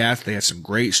fantastic guest. They had some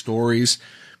great stories.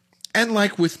 And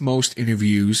like with most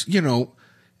interviews,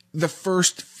 the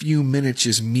first few minutes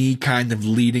is me kind of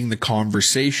leading the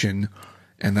conversation.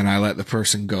 And then I let the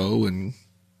person go and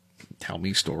tell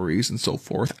me stories and so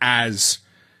forth, as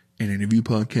an interview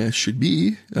podcast should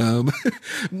be.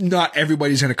 Not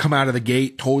everybody's going to come out of the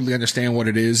gate, totally understand what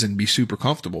it is and be super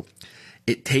comfortable.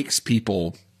 it takes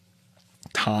people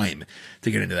time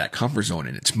to get into that comfort zone.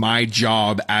 And it's my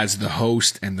job as the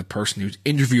host and the person who's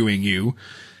interviewing you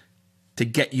to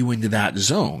get you into that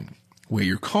zone where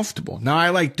you're comfortable. Now, I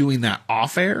like doing that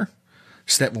off air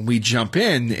so that when we jump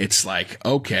in, it's like,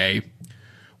 okay,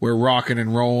 we're rocking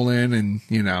and rolling and,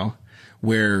 you know,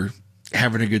 we're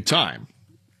having a good time.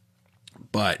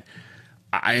 But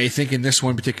I think in this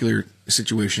one particular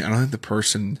situation, I don't think the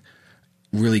person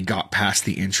really got past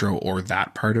the intro or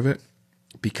that part of it,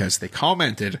 because they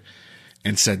commented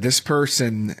and said this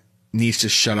person needs to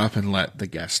shut up and let the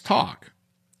guest talk.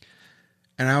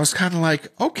 And I was kind of like,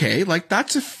 okay, like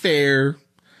that's a fair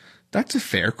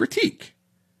critique.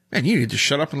 And you need to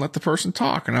shut up and let the person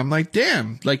talk. And I'm like,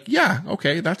 damn, like, yeah,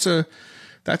 okay, that's a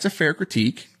fair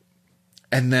critique.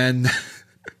 And then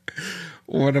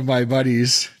one of my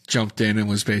buddies jumped in and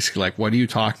was basically like, what are you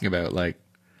talking about? Like,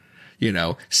 you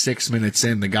know, 6 minutes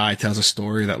in, the guy tells a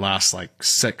story that lasts like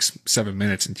 6-7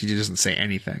 minutes and he doesn't say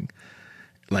anything.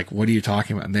 Like, what are you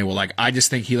talking about? And they were like, I just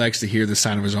think he likes to hear the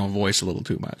sound of his own voice a little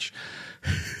too much.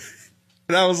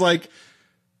 And I was like,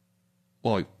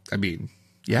 well, I mean,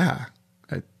 yeah,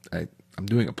 I'm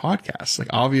doing a podcast, like,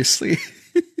 obviously.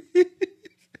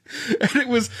 And it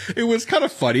was kind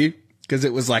of funny because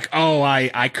it was like, oh,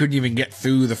 I couldn't even get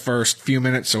through the first few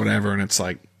minutes or whatever. And it's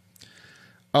like,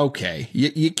 okay,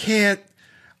 you can't,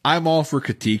 I'm all for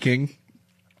critiquing,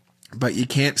 but you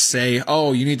can't say,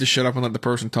 oh, you need to shut up and let the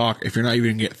person talk if you're not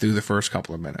even going to get through the first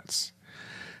couple of minutes.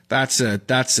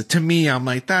 To me, I'm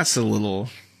like, that's a little,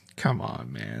 come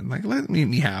on, man. Like, let me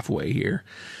meet me halfway here.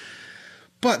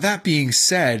 But that being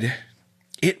said,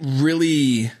 it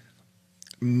really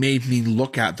made me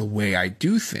look at the way I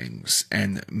do things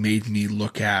and made me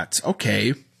look at,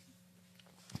 okay,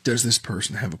 does this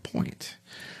person have a point?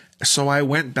 So I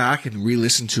went back and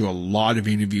re-listened to a lot of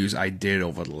interviews I did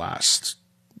over the last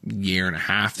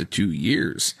 1.5 to 2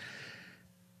 years.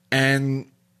 And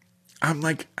I'm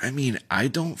like, I mean, I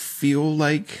don't feel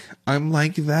like I'm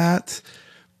like that,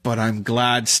 but I'm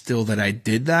glad still that I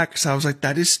did that, because I was like,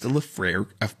 that is still a fair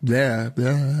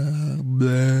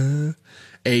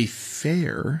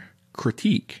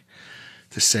critique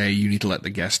to say you need to let the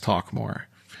guest talk more.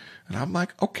 And I'm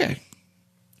like, okay,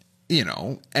 you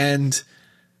know, and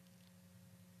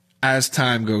as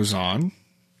time goes on,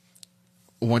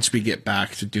 once we get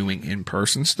back to doing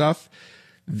in-person stuff,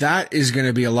 that is going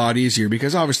to be a lot easier,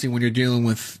 because obviously when you're dealing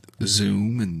with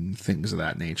Zoom and things of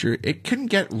that nature, it can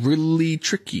get really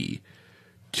tricky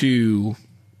to,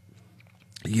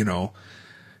 you know,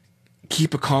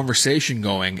 keep a conversation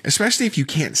going, especially if you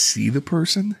can't see the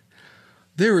person.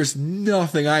 There is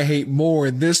nothing I hate more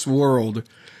in this world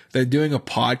than doing a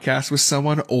podcast with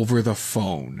someone over the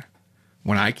phone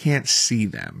when I can't see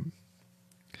them.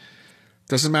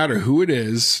 Doesn't matter who it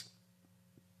is.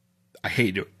 I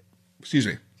hate doing it. Excuse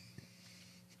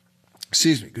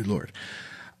me, good Lord.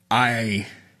 I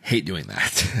hate doing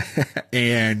that.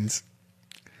 And,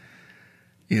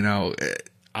 you know,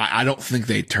 I don't think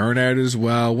they turn out as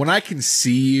well. When I can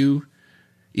see you,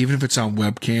 even if it's on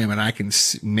webcam, and I can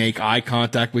make eye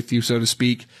contact with you, so to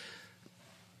speak,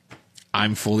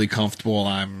 I'm fully comfortable.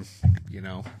 I'm, you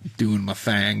know, doing my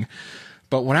thing.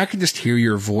 But when I can just hear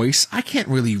your voice, I can't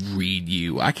really read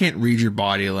you. I can't read your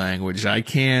body language. I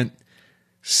can't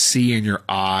see in your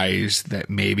eyes that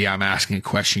maybe I'm asking a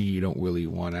question you don't really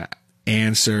want to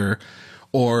answer,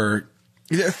 or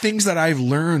things that I've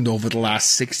learned over the last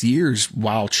 6 years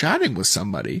while chatting with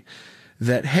somebody,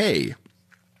 that, hey,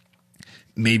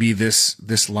 maybe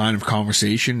this line of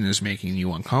conversation is making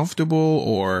you uncomfortable,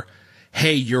 or,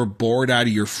 hey, you're bored out of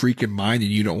your freaking mind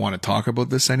and you don't want to talk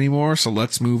about this anymore, so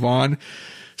let's move on.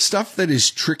 Stuff that is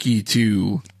tricky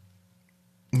to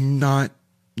not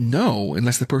know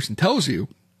unless the person tells you,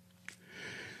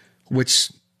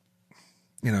 which,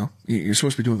 you know, you're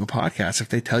supposed to be doing a podcast. If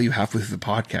they tell you halfway through the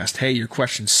podcast, hey, your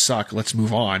questions suck, let's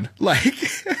move on,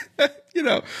 like, you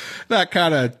know, that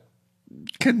kind of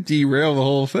can derail the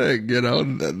whole thing. You know,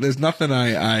 there's nothing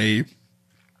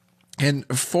and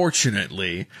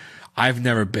fortunately, I've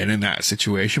never been in that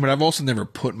situation, but I've also never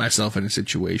put myself in a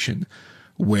situation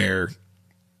where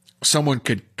someone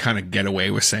could kind of get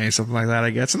away with saying something like that, I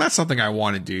guess. And that's something I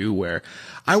want to do, where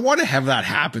I want to have that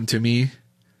happen to me,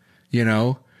 you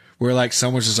know, where like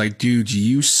someone's just like, dude,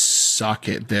 you suck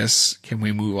at this. Can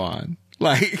we move on?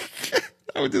 Like,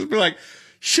 I would just be like,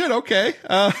 shit, okay.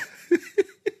 I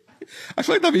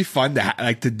feel like that'd be fun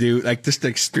to to do, like, just to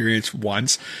experience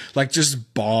once, like,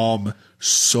 just bomb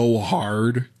so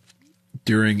hard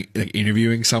during like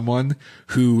interviewing someone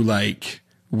who like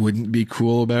wouldn't be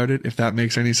cool about it, if that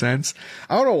makes any sense.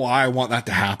 I don't know why I want that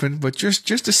to happen, but just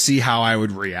to see how I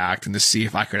would react and to see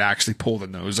if I could actually pull the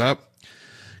nose up.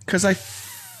 Because I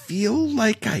feel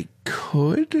like I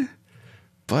could,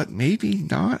 but maybe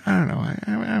not. I don't know.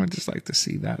 I would just like to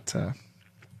see that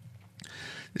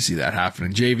happen.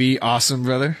 And JV, awesome,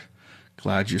 brother.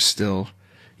 Glad you're still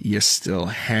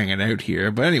hanging out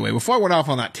here. But anyway, before I went off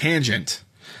on that tangent,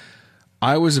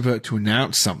 I was about to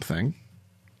announce something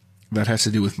that has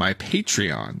to do with my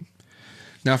Patreon.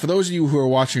 Now, for those of you who are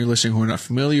watching or listening who are not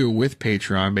familiar with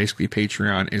Patreon, basically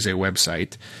Patreon is a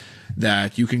website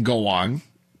that you can go on,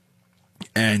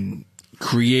 and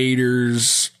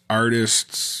creators,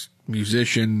 artists,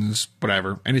 musicians,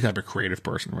 whatever, any type of creative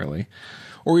person really,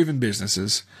 or even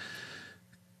businesses,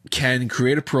 can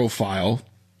create a profile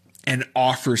and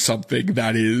offer something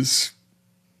that is,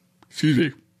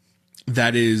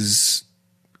 that is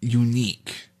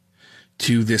unique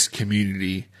to this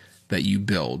community that you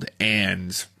build.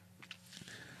 And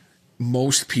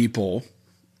most people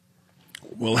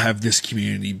will have this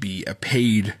community be a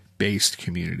paid based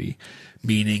community,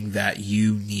 meaning that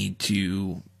you need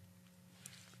to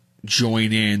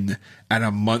join in at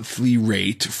a monthly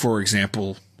rate. For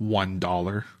example,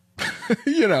 $1.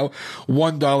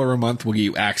 $1 a month will get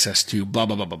you access to blah,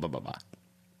 blah, blah, blah, blah, blah, blah.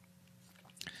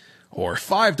 Or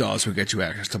 $5 will get you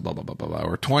access to blah, blah, blah, blah, blah.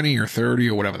 Or 20 or 30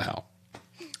 or whatever the hell.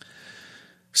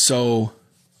 So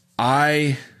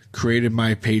I created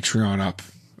my Patreon up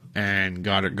and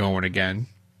got it going again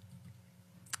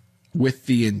with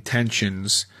the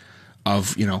intentions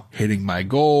of, hitting my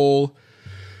goal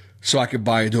so I could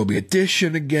buy Adobe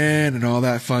Audition again and all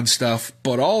that fun stuff,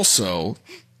 but also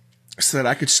so that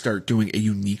I could start doing a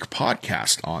unique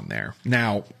podcast on there.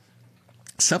 Now,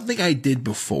 something I did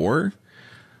before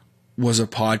was a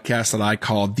podcast that I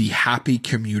called the Happy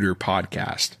Commuter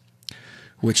Podcast,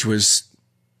 which was,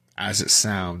 as it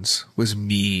sounds, was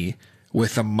me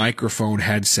with a microphone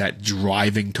headset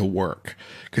driving to work.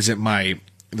 Because at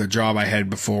the job I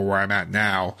had before where I'm at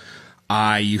now,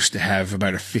 I used to have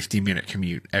about a 50-minute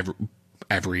commute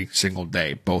every single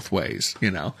day, both ways,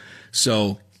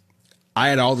 So I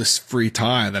had all this free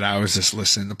time that I was just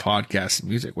listening to podcasts and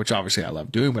music, which obviously I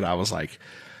love doing, but I was like,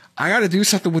 I got to do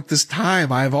something with this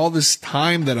time. I have all this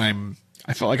time that I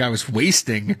felt like I was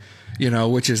wasting,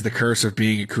 which is the curse of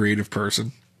being a creative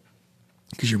person.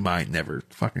 Because your mind never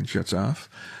fucking shuts off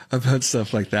about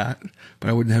stuff like that. But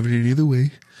I wouldn't have it any other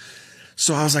way.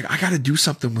 So I was like, I got to do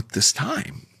something with this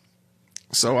time.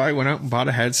 So I went out and bought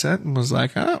a headset and was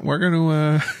like, we're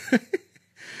going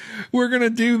to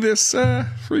do this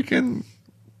freaking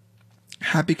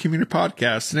Happy Commuter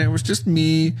Podcast. And it was just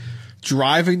me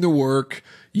driving to work.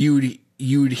 You'd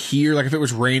hear, like if it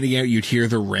was raining out, you'd hear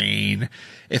the rain.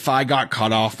 If I got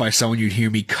cut off by someone, you'd hear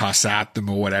me cuss at them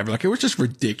or whatever. Like it was just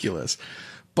ridiculous.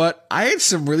 But I had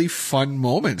some really fun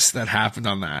moments that happened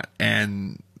on that.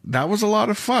 And that was a lot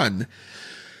of fun.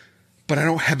 But I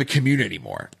don't have a commute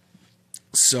anymore.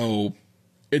 So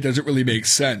it doesn't really make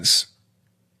sense,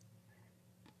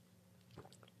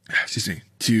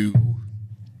 to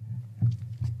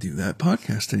do that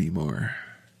podcast anymore.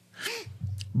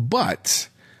 But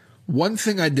one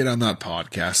thing I did on that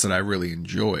podcast that I really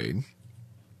enjoyed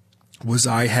was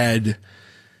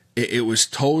it was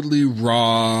totally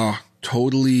raw,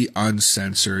 totally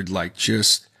uncensored,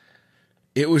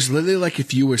 it was literally like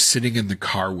if you were sitting in the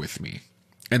car with me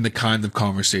and the kind of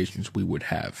conversations we would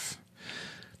have.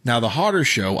 Now, the Hodder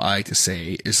Show, I like to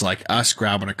say, is like us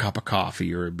grabbing a cup of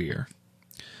coffee or a beer.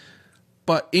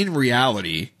 But in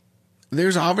reality,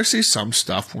 there's obviously some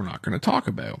stuff we're not going to talk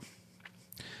about.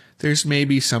 There's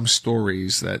maybe some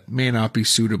stories that may not be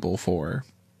suitable for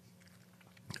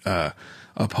a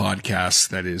podcast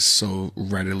that is so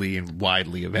readily and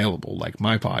widely available, like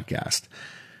my podcast.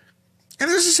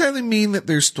 And it doesn't necessarily mean that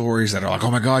there's stories that are like,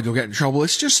 oh my God, you'll get in trouble.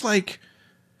 It's just like,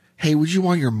 hey, would you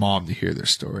want your mom to hear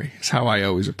this story? It's how I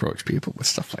always approach people with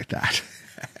stuff like that.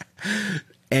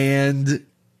 And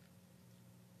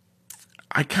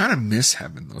I kind of miss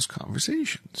having those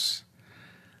conversations.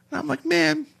 And I'm like,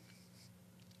 man,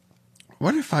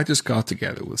 what if I just got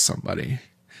together with somebody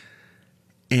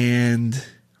and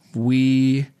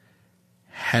we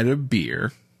had a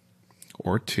beer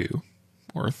or two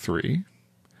or three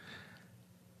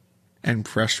and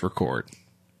pressed record?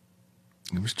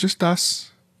 It was just us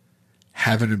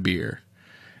having a beer,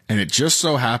 and it just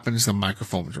so happens the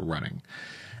microphones are running.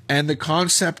 And the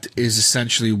concept is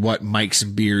essentially what Mike's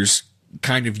and Beers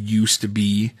kind of used to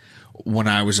be when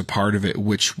I was a part of it,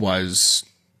 which was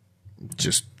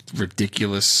just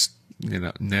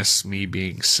ridiculousness, me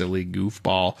being silly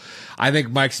goofball. I think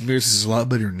Mike's and Beers is a lot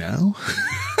better now.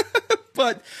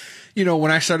 But you know,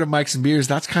 when I started Mikes and Beers,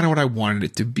 that's kind of what I wanted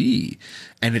it to be.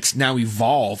 And it's now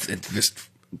evolved into this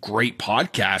great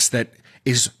podcast that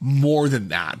is more than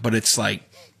that. But it's like,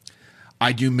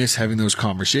 I do miss having those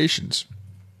conversations.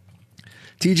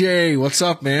 TJ, what's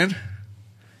up, man?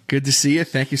 Good to see you.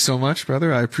 Thank you so much,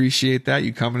 brother. I appreciate that.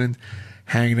 You coming and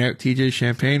hanging out. TJ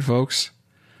Champagne, folks.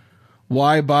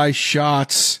 Why buy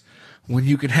shots when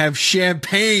you can have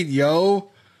champagne, yo?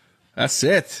 That's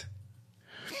it.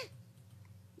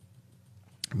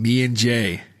 Me and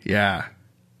Jay. Yeah.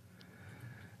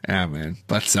 Yeah, man.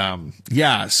 But,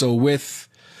 yeah, so with,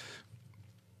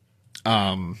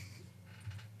 oh,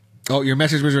 your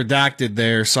message was redacted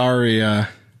there. Sorry. I'm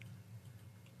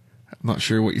not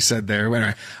sure what you said there.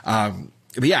 Anyway,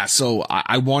 but yeah, so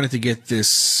I wanted to get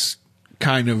this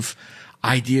kind of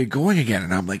idea going again.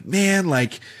 And I'm like, man,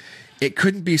 like, it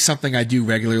couldn't be something I do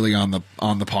regularly on the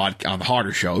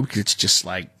Hodder Show, because it's just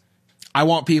like, I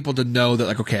want people to know that,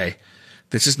 like, okay,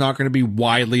 this is not going to be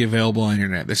widely available on the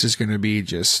internet. This is going to be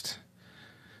just,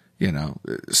 you know,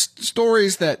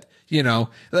 stories that, you know,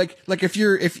 like if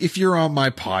you're on my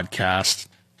podcast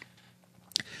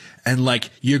and like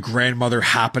your grandmother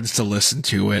happens to listen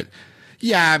to it,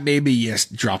 yeah, maybe you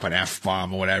drop an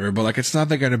F-bomb or whatever, but like, it's not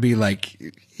going to be like,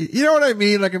 you know what I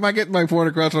mean? Like, am I getting my point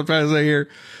across what I'm trying to say here?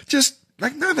 Just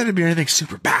like, not that it'd be anything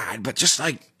super bad, but just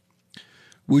like,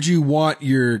 would you want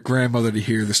your grandmother to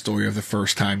hear the story of the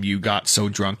first time you got so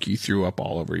drunk you threw up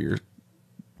all over your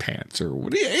pants, or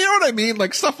what? You know what I mean?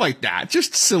 Like, stuff like that.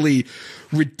 Just silly,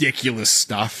 ridiculous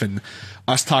stuff. And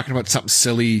us talking about something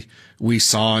silly we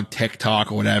saw on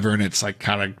TikTok or whatever, and it's like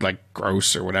kind of like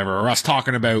gross or whatever. Or us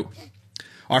talking about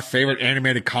our favorite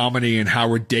animated comedy and how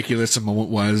ridiculous a moment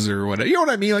was or whatever. You know what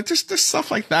I mean? Like, just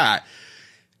stuff like that.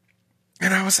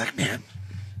 And I was like, man,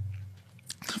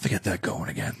 I'll have to get that going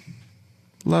again.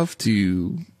 Love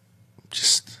to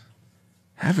just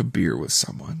have a beer with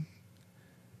someone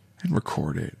and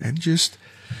record it, and just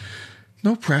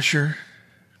no pressure.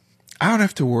 I don't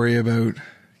have to worry about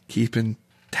keeping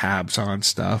tabs on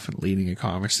stuff and leading a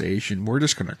conversation. We're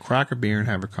just going to crack a beer and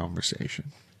have a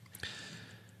conversation.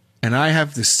 And I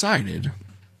have decided,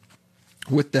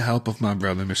 with the help of my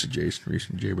brother, Mr. Jason Reese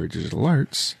from Jaybird Digital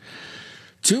Arts,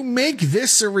 to make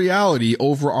this a reality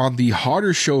over on the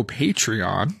Hodder Show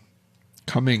Patreon,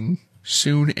 coming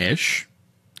soon-ish.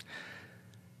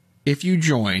 If you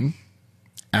join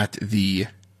at the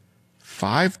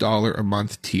 $5 a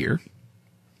month tier,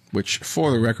 which,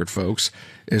 for the record, folks,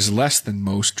 is less than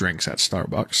most drinks at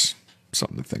Starbucks,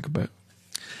 something to think about,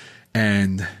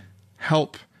 and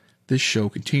help this show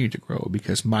continue to grow,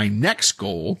 because my next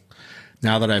goal,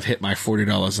 now that I've hit my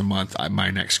 $40 a month,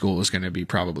 my next goal is going to be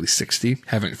probably $60.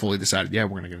 Haven't fully decided yet.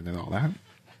 We're going to get into all that.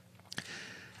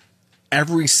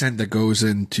 Every cent that goes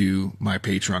into my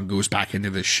Patreon goes back into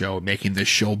this show, making this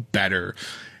show better.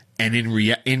 And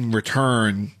in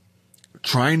return,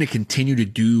 trying to continue to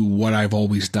do what I've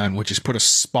always done, which is put a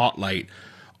spotlight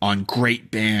on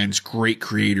great bands, great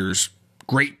creators,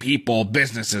 great people,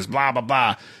 businesses, blah, blah,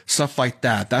 blah, stuff like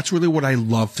that. That's really what I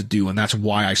love to do. And that's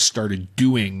why I started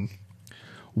doing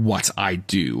what I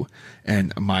do.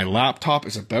 And my laptop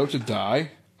is about to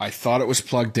die. I thought it was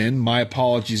plugged in. My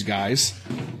apologies, guys.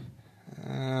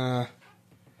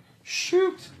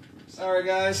 Shoot. Sorry,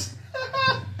 guys.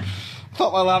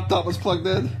 Thought my laptop was plugged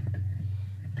in.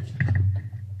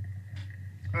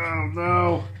 Oh,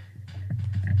 no.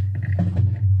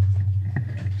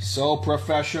 So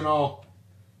professional.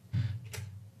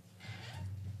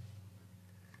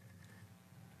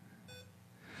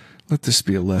 Let this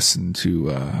be a lesson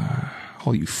to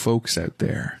all you folks out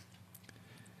there.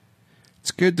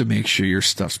 It's good to make sure your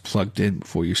stuff's plugged in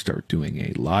before you start doing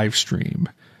a live stream.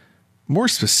 More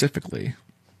specifically,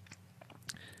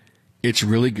 it's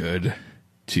really good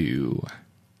to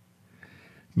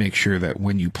make sure that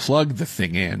when you plug the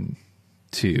thing in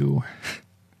to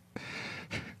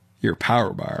your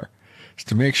power bar, is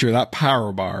to make sure that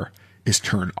power bar is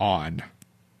turned on.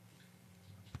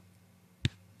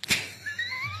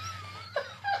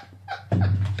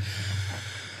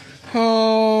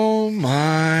 Oh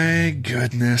my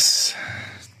goodness.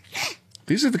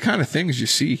 These are the kind of things you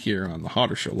see here on the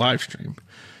Hodder Show live stream.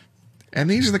 And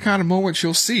these are the kind of moments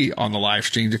you'll see on the live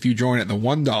streams if you join at the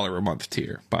 $1 a month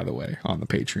tier, by the way, on the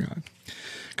Patreon.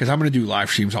 Because I'm going to do live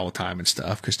streams all the time and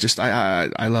stuff, because just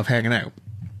I love hanging out.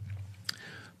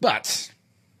 But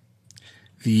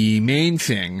the main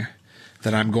thing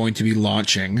that I'm going to be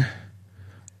launching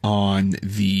on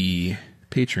the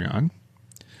Patreon,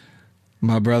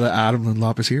 my brother Adam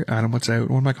Lindlop is here. Adam, what's out?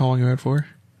 What am I calling you out for?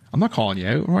 I'm not calling you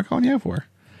out. What am I calling you out for?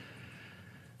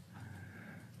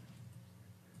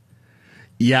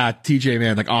 Yeah, TJ,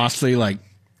 man, like, honestly, like,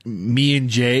 me and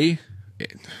Jay,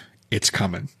 it's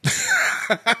coming.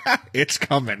 It's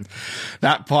coming.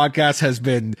 That podcast has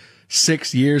been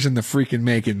 6 years in the freaking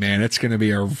making, man. It's going to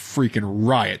be a freaking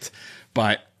riot.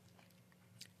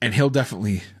 And he'll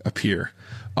definitely appear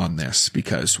on this,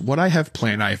 because what I have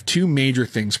planned, I have two major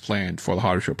things planned for the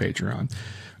Hodder Show Patreon.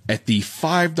 At the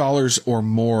 $5 or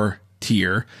more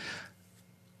tier,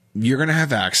 you're going to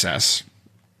have access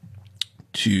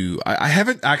to, I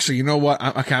haven't actually, you know what?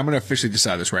 Okay, I'm going to officially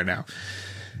decide this right now.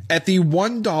 At the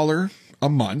 $1 a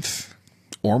month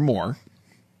or more,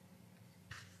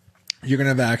 you're going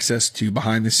to have access to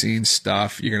behind the scenes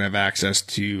stuff. You're going to have access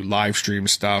to live stream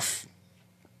stuff.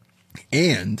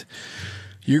 And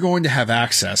you're going to have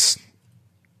access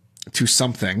to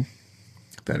something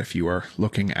that, if you are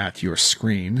looking at your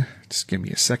screen, just give me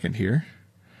a second here.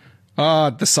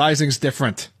 The sizing's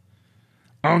different.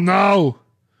 Oh no.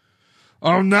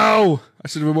 Oh no. I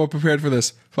should have been more prepared for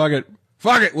this. Fuck it.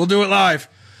 We'll do it live.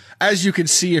 As you can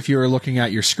see, if you're looking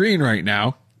at your screen right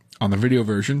now on the video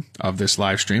version of this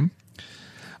live stream,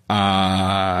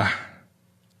 I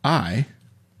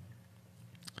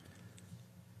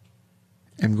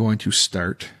am going to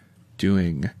start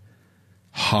doing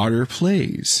Hodder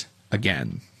Plays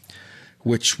again,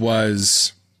 which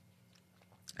was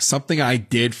something I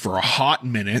did for a hot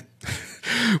minute,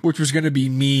 which was going to be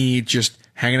me just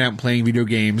hanging out and playing video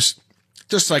games,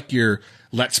 just like your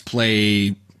Let's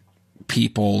Play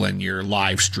people and your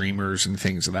live streamers and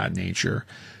things of that nature.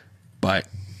 But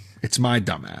it's my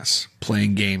dumbass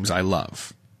playing games I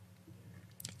love.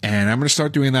 And I'm going to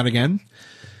start doing that again.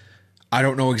 I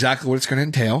don't know exactly what it's going to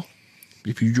entail.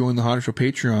 If you join the Hodder Show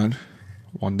Patreon,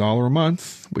 $1 a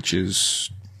month, which is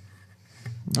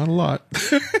not a lot,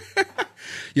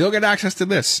 you'll get access to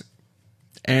this.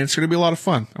 And it's going to be a lot of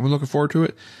fun. I'm looking forward to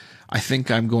it. I think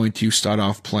I'm going to start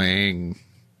off playing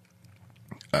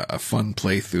a fun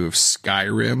playthrough of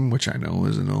Skyrim, which I know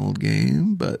is an old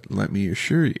game, but let me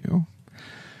assure you,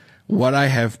 what I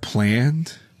have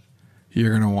planned, you're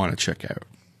going to want to check out.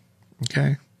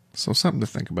 Okay? So something to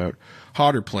think about.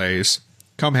 Hodder Plays.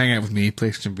 Come hang out with me,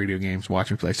 play some video games,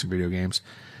 watch me play some video games.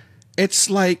 It's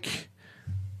like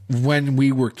when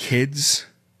we were kids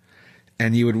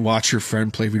and you would watch your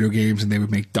friend play video games and they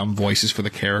would make dumb voices for the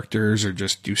characters or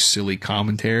just do silly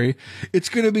commentary. It's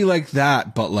going to be like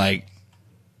that, but like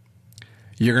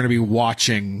you're going to be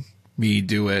watching me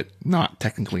do it, not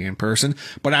technically in person,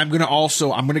 but I'm going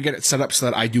to get it set up so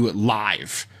that I do it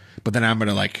live, but then I'm going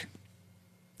to like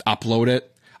upload it.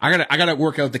 I gotta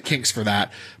work out the kinks for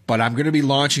that, but I'm gonna be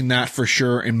launching that for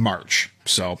sure in March.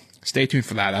 So stay tuned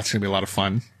for that. That's gonna be a lot of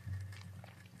fun.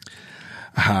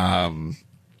 So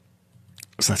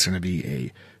that's gonna be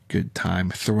a good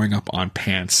time. Throwing up on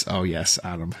pants. Oh yes,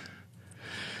 Adam.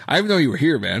 I didn't know you were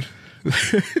here, man.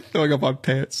 Throwing up on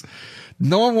pants.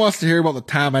 No one wants to hear about the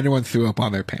time anyone threw up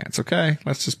on their pants. Okay,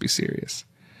 let's just be serious.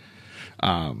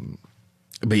 But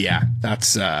yeah,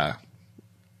 that's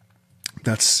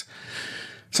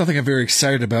something I'm very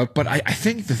excited about, but I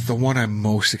think that the one I'm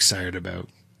most excited about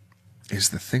is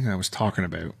the thing I was talking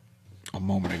about a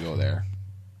moment ago there,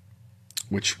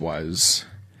 which was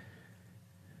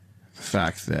the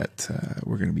fact that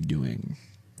we're going to be doing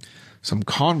some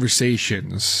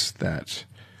conversations that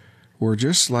were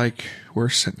just like we're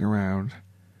sitting around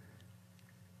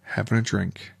having a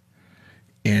drink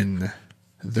in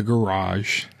the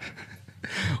garage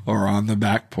or on the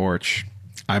back porch.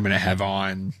 I'm going to have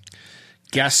on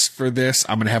guests for this.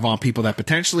 I'm going to have on people that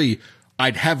potentially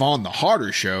I'd have on the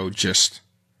Hodder Show. Just,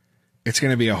 it's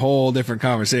going to be a whole different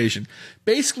conversation.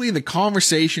 Basically, the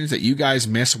conversations that you guys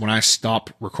miss when I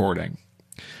stop recording,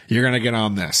 you're going to get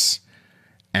on this.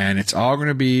 And it's all going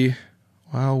to be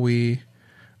while we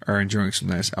are enjoying some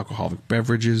nice alcoholic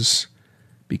beverages,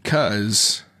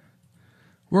 because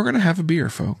we're going to have a beer,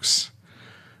 folks.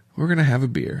 We're going to have a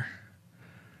beer.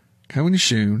 Coming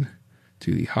soon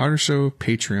to the Hodder Show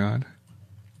Patreon.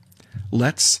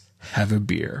 Let's have a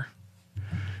beer.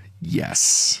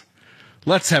 Yes.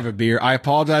 Let's have a beer. I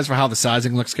apologize for how the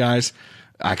sizing looks, guys.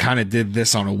 I kind of did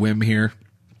this on a whim here.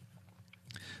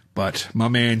 But my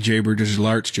man, Jaber Digital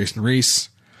Arts, Jason Reese,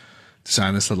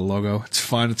 designed this little logo. It's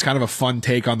fun. It's kind of a fun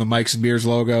take on the Mike's and Beers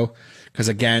logo. Because,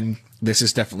 again, this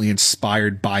is definitely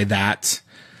inspired by that.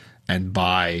 And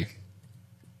by,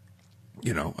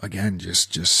 you know, again,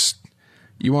 just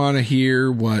you want to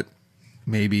hear what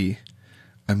maybe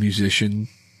a musician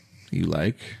you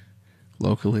like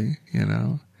locally, you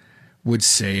know, would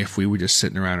say if we were just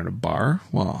sitting around at a bar.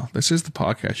 Well, this is the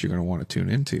podcast you're going to want to tune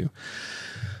into.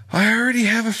 I already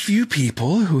have a few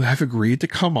people who have agreed to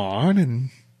come on and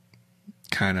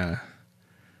kind of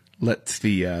let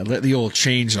the old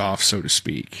chains off, so to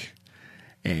speak.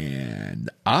 And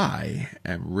I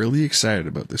am really excited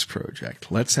about this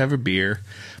project. Let's have a beer.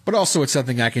 But also it's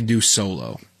something I can do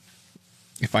solo.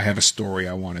 If I have a story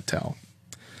I want to tell.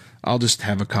 I'll just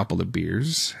have a couple of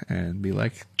beers and be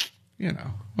like,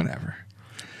 whatever.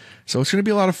 So it's going to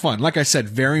be a lot of fun. Like I said,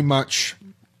 very much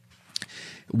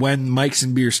when Mikes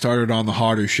and Beer started on the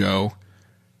Hodder Show,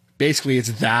 basically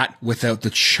it's that without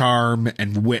the charm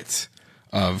and wit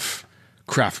of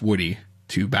Craft Woody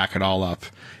to back it all up,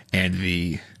 and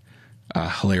the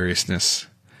hilariousness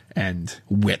and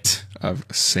wit of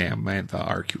Samantha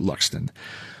R.Q. Luxton.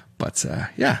 But so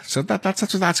that's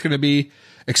what that's going to be,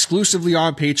 exclusively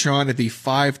on Patreon at the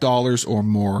 $5 or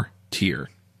more tier.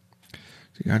 So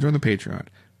you got to join the Patreon.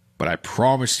 But I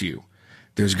promise you,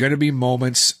 there's going to be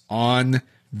moments on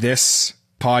this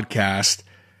podcast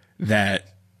that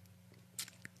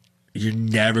you're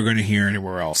never going to hear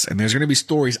anywhere else. And there's going to be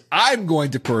stories I'm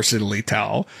going to personally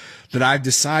tell that I've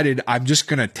decided I'm just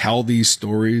going to tell these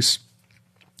stories.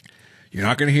 You're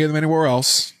not going to hear them anywhere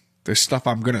else. There's stuff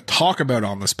I'm going to talk about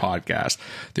on this podcast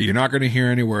that you're not going to hear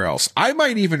anywhere else. I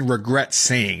might even regret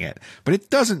saying it, but it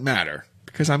doesn't matter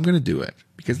because I'm going to do it,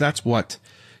 because that's what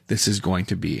this is going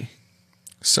to be.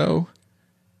 So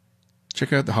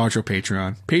check out the Hodder Show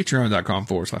Patreon,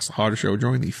 patreon.com/The Hodder Show.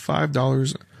 Join the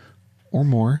 $5 or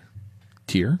more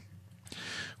tier,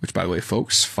 which, by the way,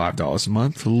 folks, $5 a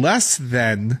month, less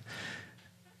than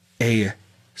a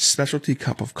specialty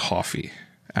cup of coffee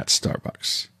at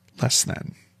Starbucks. Less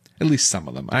than. At least some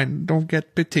of them. I don't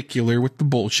get particular with the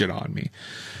bullshit on me,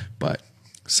 but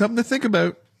something to think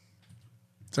about.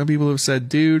 Some people have said,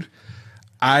 dude,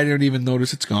 I don't even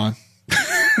notice it's gone.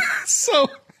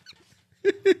 So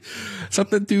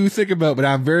something to think about, but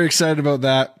I'm very excited about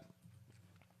that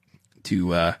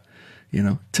to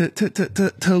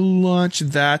launch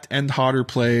that and Hodder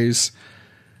Plays.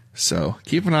 So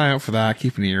keep an eye out for that.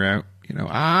 Keep an ear out.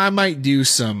 I might do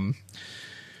some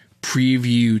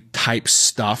preview type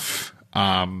stuff,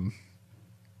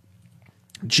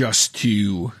 just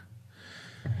to,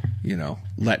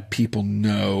 let people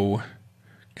know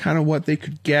kind of what they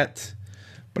could get.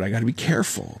 But I got to be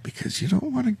careful because you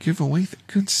don't want to give away the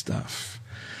good stuff,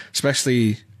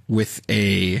 especially with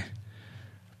a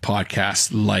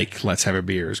podcast like Let's Have a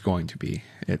Beer is going to be.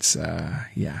 It's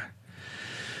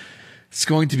it's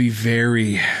going to be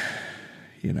very,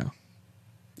 it'll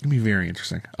be very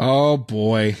interesting. Oh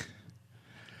boy.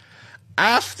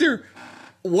 After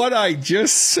what I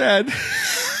just said,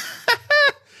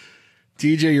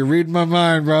 TJ, you're reading my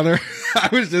mind, brother. I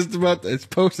was just about to, it's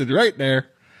posted right there.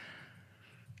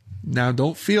 Now,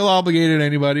 don't feel obligated,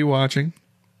 anybody watching.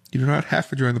 You do not have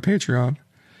to join the Patreon.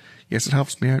 Yes, it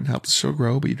helps me out and helps the show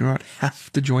grow, but you do not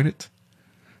have to join it.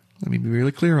 Let me be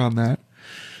really clear on that.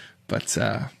 But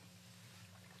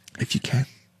if you can,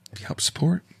 if you help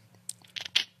support,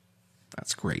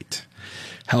 that's great.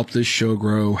 Help this show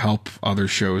grow, help other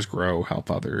shows grow, help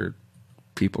other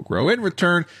people grow. In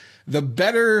return, the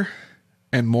better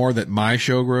and more that my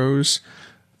show grows,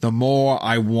 the more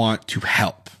I want to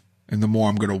help. And the more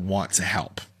I'm going to want to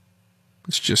help.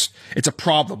 It's a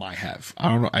problem I have. I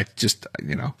don't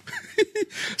know.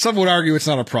 Some would argue it's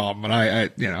not a problem, but I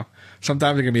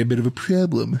sometimes it can be a bit of a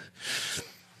problem.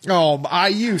 Oh, are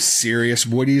you serious?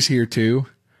 Woody's here too.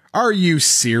 Are you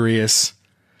serious?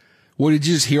 Woody, did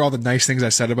you just hear all the nice things I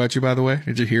said about you, by the way?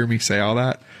 Did you hear me say all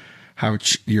that? How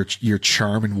your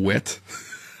charm and wit?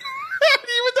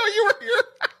 Even though you were here.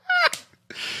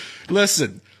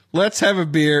 Listen. Let's Have a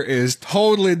Beer is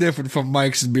totally different from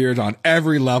Mike's and Beers on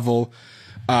every level.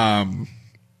 Listen,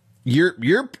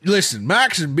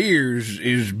 Mike's and Beers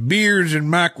is beers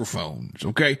and microphones,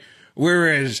 okay?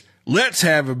 Whereas Let's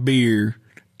Have a Beer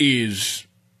is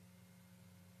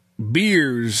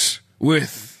beers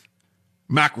with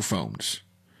microphones.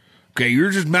 Okay,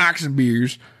 you're just Mike's and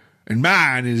Beers, and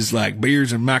mine is like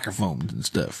beers and microphones and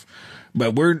stuff.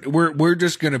 But we're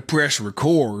just gonna press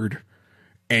record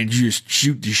and just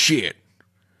shoot the shit.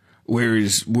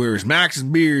 Whereas Max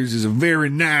and Beers is a very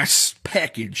nice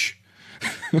package.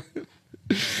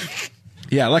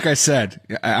 Yeah, like I said,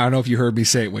 I don't know if you heard me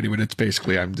say it when it's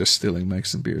basically I'm just stealing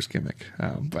Max and Beers gimmick.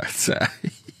 But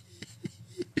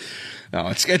no,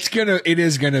 it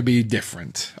is gonna be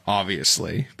different,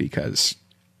 obviously, because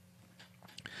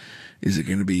is it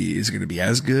gonna be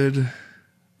as good?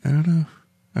 I don't know.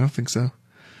 I don't think so.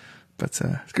 But it's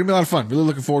going to be a lot of fun. Really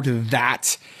looking forward to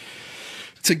that.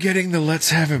 To getting the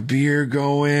Let's Have a Beer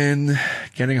going,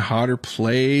 getting Hodder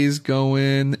Plays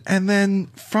going. And then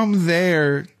from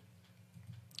there,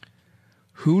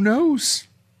 who knows?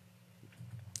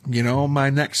 My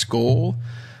next goal,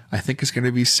 I think, is going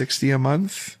to be 60 a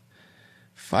month.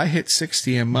 if I hit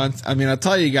 60 a month, I mean, I'll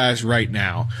tell you guys right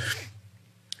now,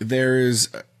 there is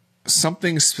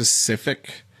something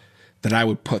specific that I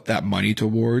would put that money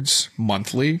towards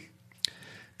monthly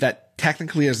that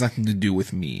technically has nothing to do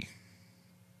with me.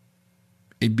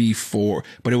 It'd be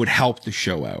but it would help the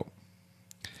show out.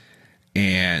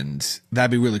 And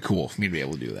that'd be really cool for me to be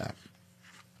able to do that.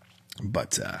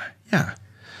 But, yeah.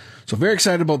 So very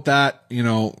excited about that. You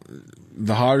know,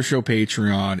 the Hodder Show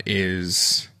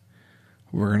Patreon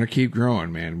we're going to keep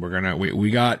growing, man.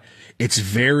 It's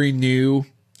very new.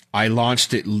 I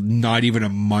launched it not even a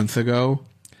month ago.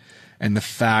 And the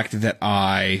fact that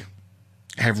I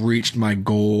have reached my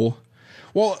goal.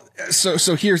 Well,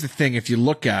 so here's the thing. If you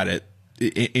look at it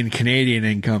in Canadian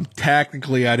income,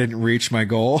 technically I didn't reach my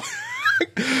goal.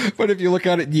 But if you look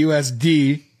at it in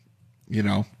USD, you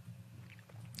know,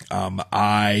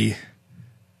 I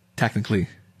technically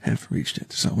have reached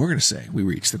it. So we're going to say we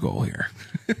reached the goal here.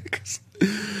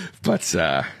 But,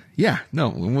 yeah, no,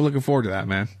 we're looking forward to that,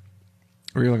 man.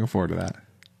 We're really looking forward to that.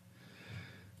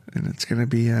 And it's going to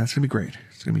be great.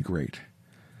 It's going to be great.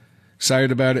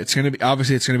 Excited about it. It's going to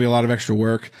be a lot of extra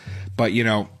work, but you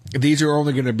know, these are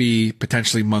only going to be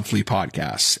potentially monthly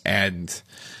podcasts. And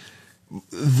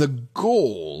the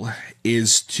goal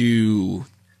is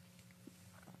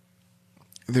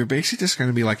they're basically just going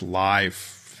to be like live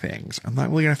things. I'm not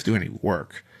really going to have to do any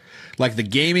work. Like the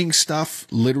gaming stuff,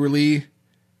 literally,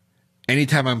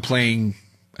 anytime I'm playing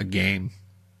a game,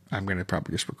 I'm going to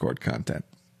probably just record content.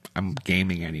 I'm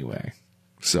gaming anyway.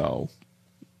 So,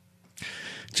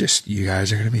 just you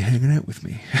guys are going to be hanging out with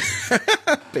me.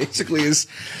 Basically is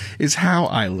how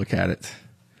I look at it.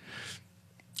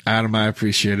 Adam, I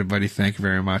appreciate it, buddy. Thank you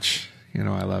very much. You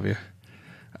know, I love you.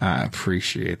 I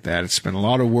appreciate that. It's been a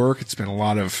lot of work. It's been a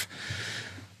lot of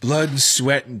blood and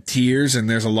sweat and tears, and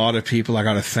there's a lot of people I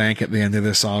got to thank at the end of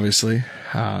this, obviously.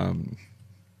 Yeah,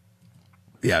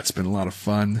 it's been a lot of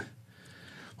fun.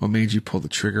 What made you pull the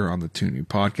trigger on the 2 new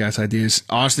podcast ideas?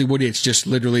 Honestly, Woody, it's just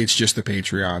the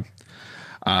Patreon.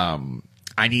 I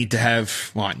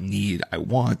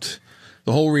want.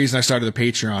 The whole reason I started the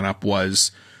Patreon up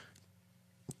was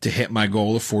to hit my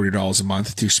goal of $40 a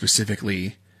month to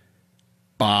specifically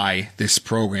buy this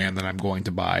program that I'm going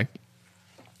to buy.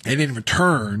 And in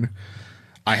return,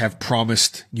 I have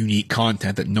promised unique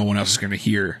content that no one else is going to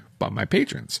hear but my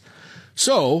patrons.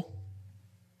 So,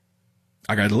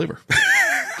 I got to deliver.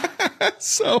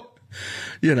 So,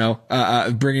 you know,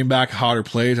 bringing back Hodder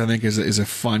Plays, I think is a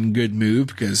fun, good move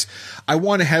because I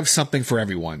want to have something for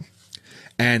everyone.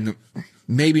 And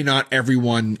maybe not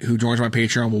everyone who joins my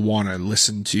Patreon will want to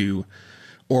listen to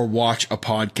or watch a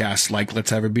podcast like Let's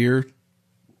Have a Beer.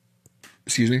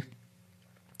 Excuse me.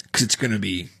 Because it's going to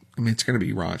be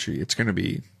raunchy. It's going to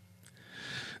be,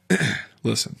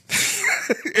 listen,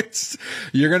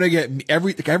 you're going to get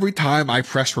every time I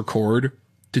press record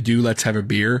to do Let's Have a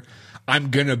Beer,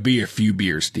 I'm going to be a few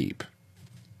beers deep.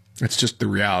 It's just the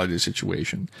reality of the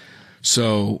situation.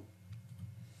 So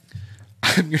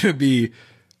I'm going to be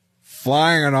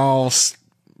firing on all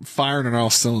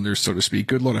cylinders, so to speak.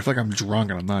 Good Lord, I feel like I'm drunk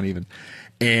and I'm not even.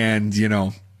 And, you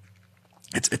know,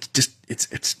 it's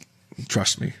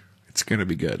trust me, it's going to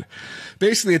be good.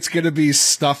 Basically, it's going to be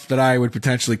stuff that I would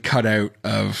potentially cut out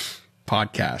of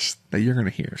podcasts that you're going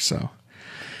to hear. So,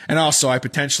 and also I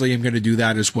potentially am going to do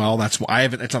that as well. That's why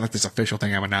it's not like this official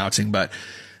thing I'm announcing, but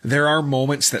there are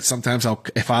moments that sometimes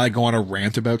if I go on a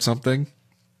rant about something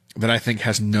that I think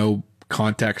has no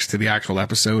context to the actual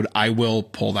episode, I will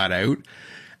pull that out.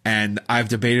 And I've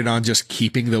debated on just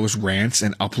keeping those rants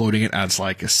and uploading it as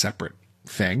like a separate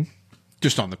thing,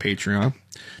 just on the Patreon,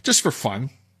 just for fun.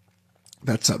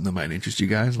 That's something that might interest you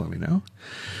guys. Let me know.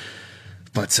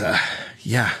 But,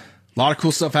 yeah, a lot of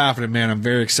cool stuff happening, man. I'm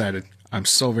very excited. I'm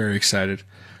so very excited.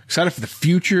 Excited for the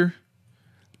future.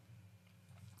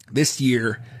 This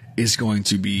year is going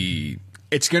to be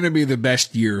the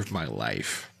best year of my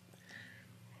life.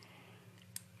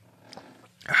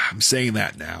 I'm saying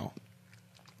that now.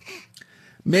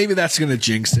 Maybe that's going to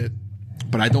jinx it,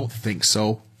 but I don't think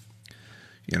so.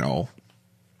 You know,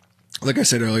 like I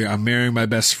said earlier, I'm marrying my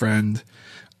best friend.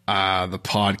 The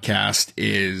podcast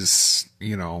is,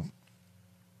 you know,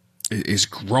 is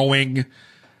growing.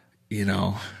 You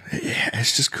know,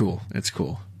 it's just cool. It's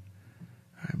cool.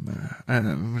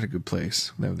 I'm in a good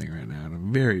place with everything right now, and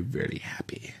I'm very, very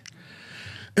happy.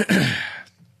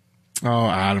 Oh,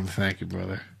 Adam, thank you,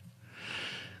 brother.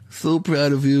 So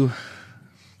proud of you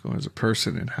as a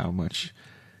person and how much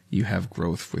you have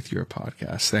growth with your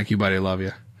podcast. Thank you, buddy. I love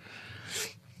you.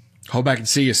 Hope I can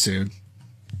see you soon.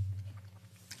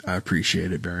 I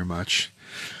appreciate it very much.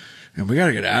 And we got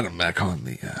to get Adam back on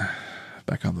the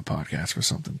podcast for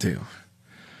something too.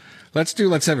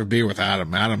 Let's have a beer with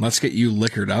Adam. Adam, let's get you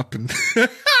liquored up and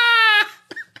let's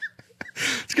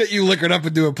get you liquored up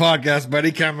and do a podcast,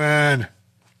 buddy. Come on.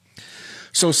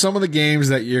 So some of the games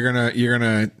that you're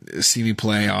gonna see me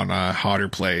play on Hodder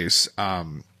Plays,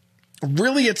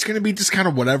 really it's gonna be just kind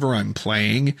of whatever I'm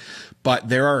playing, but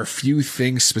there are a few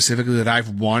things specifically that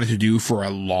I've wanted to do for a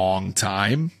long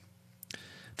time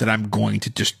that I'm going to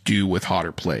just do with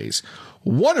Hodder Plays.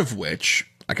 One of which,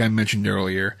 like I mentioned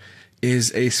earlier,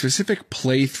 is a specific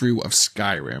playthrough of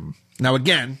Skyrim. Now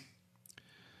again,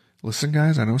 listen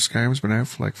guys, I know Skyrim's been out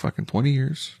for like fucking 20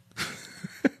 years,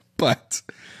 but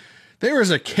there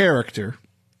is a character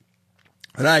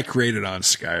that I created on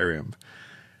Skyrim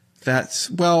that's,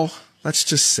 well, let's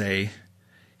just say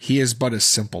he is but a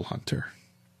simple hunter.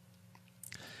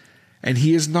 And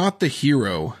he is not the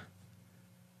hero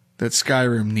that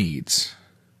Skyrim needs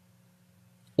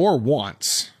or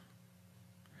wants.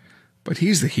 But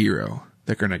he's the hero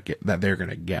they're gonna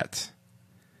get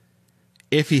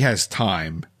if he has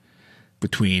time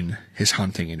between his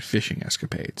hunting and fishing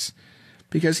escapades,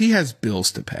 because he has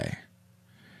bills to pay.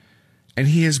 And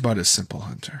he is but a simple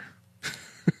hunter.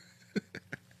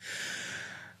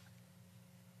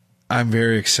 I'm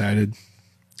very excited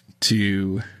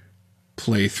to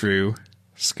play through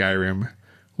Skyrim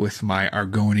with my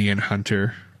Argonian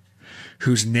hunter,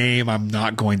 whose name I'm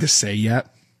not going to say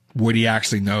yet. Woody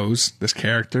actually knows this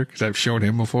character because I've shown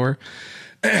him before.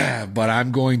 But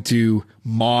I'm going to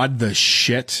mod the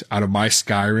shit out of my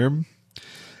Skyrim,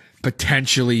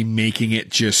 potentially making it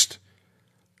just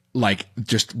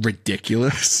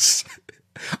ridiculous.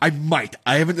 I might.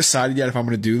 I haven't decided yet if I'm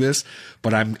going to do this,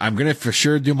 but I'm going to for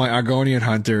sure do my Argonian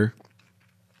hunter,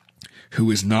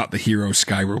 who is not the hero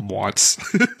Skyrim wants.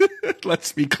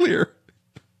 Let's be clear.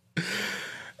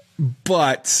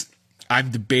 But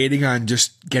I'm debating on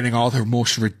just getting all the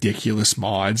most ridiculous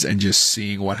mods and just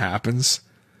seeing what happens.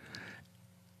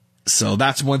 So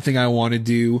that's one thing I want to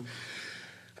do.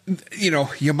 You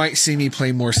know, you might see me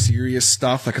play more serious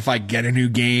stuff. Like if I get a new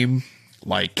game,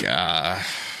 like, I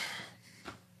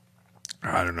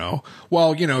don't know.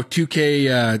 Well, you know,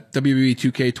 WWE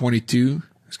 2K22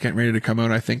 is getting ready to come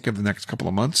out, I think, in the next couple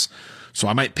of months. So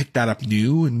I might pick that up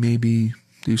new and maybe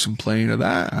do some playing of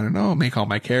that. I don't know. Make all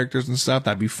my characters and stuff.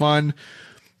 That'd be fun.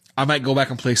 I might go back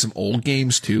and play some old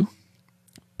games too.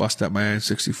 Bust out my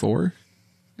N64.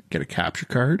 Get a capture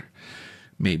card.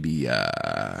 Maybe, do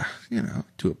a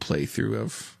playthrough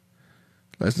of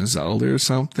Legend of Zelda or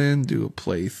something. Do a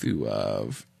playthrough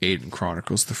of Aiden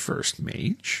Chronicles the First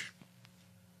Mage,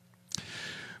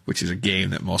 which is a game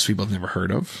that most people have never heard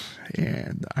of.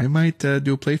 And I might do a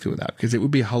playthrough of that because it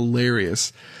would be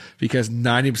hilarious, because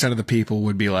 90% of the people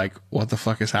would be like, what the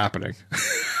fuck is happening?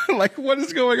 Like, what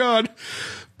is going on?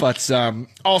 But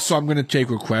also, I'm going to take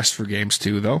requests for games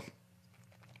too, though.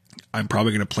 I'm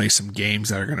probably going to play some games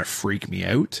that are going to freak me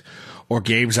out, or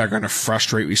games that are going to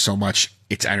frustrate me so much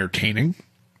it's entertaining.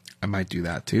 I might do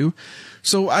that too.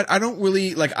 So I don't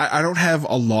really, I don't have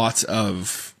a lot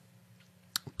of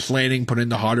planning put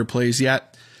into Hodder Plays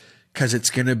yet, because it's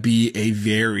going to be a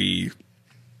very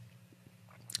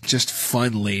just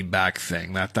fun, laid back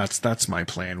thing. That's my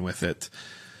plan with it.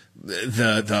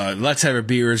 The Let's Have a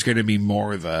Beer is going to be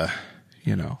more the,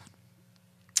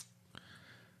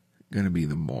 going to be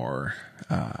the more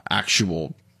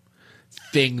actual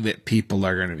thing that people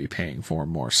are going to be paying for,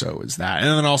 more so is that. And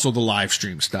then also the live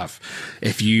stream stuff.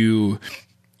 If I'm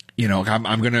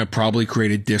going to probably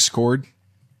create a Discord,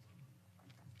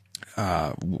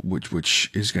 which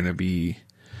is going to be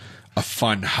a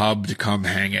fun hub to come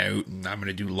hang out, and I'm going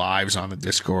to do lives on the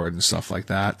Discord and stuff like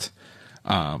that.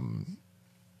 So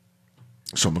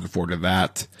I'm looking forward to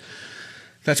that.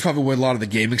 That's probably where a lot of the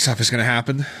gaming stuff is going to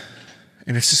happen.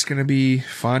 And it's just going to be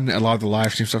fun. A lot of the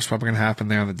live stream stuff's probably going to happen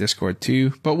there on the Discord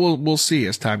too. But we'll see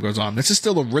as time goes on. This is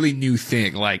still a really new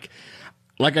thing. Like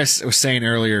I was saying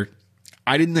earlier,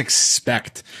 I didn't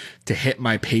expect to hit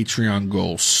my Patreon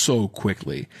goal so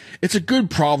quickly. It's a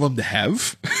good problem to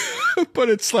have, but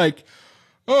it's like,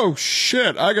 oh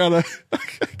shit, I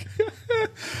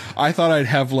thought I'd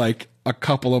have like a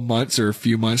couple of months or a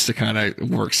few months to kind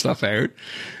of work stuff out.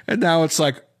 And now it's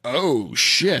like, oh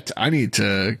shit, I need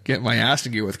to get my ass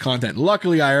in gear with content.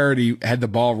 Luckily, I already had the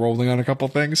ball rolling on a couple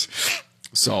things.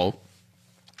 So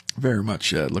very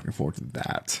much looking forward to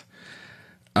that.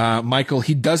 Michael,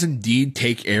 he does indeed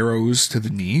take arrows to the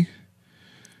knee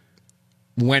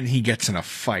when he gets in a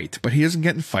fight, but he doesn't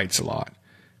get in fights a lot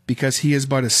because he is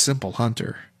but a simple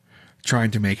hunter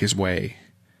trying to make his way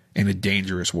in a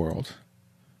dangerous world.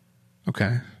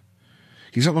 Okay?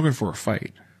 He's not looking for a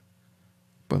fight,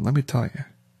 but let me tell you,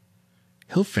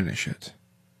 he'll finish it.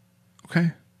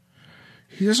 Okay?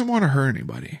 He doesn't want to hurt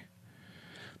anybody.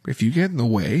 But if you get in the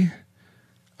way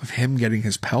of him getting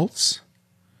his pelts,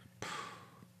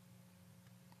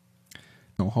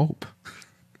 no hope.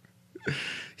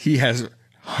 He has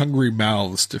hungry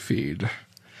mouths to feed.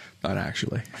 Not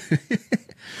actually.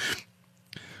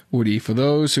 Woody, for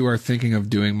those who are thinking of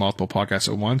doing multiple podcasts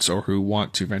at once or who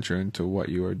want to venture into what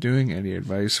you are doing, any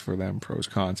advice for them, pros,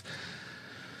 cons?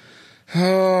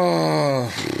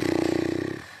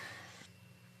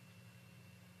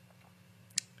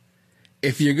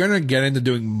 If you're going to get into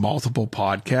doing multiple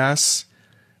podcasts,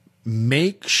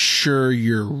 make sure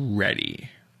you're ready.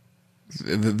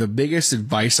 The biggest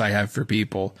advice I have for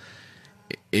people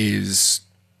is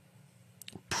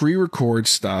pre-record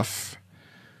stuff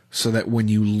so that when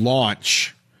you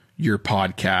launch your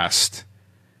podcast,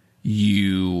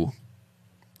 you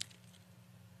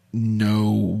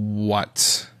know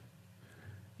what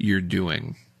you're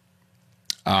doing.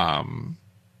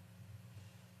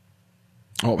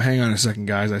 Oh, hang on a second,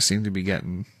 guys. I seem to be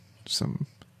getting some...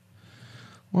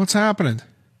 What's happening?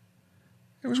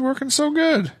 It was working so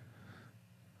good.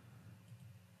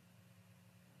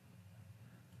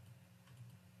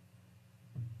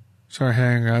 Sorry,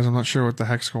 hang on, guys. I'm not sure what the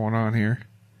heck's going on here.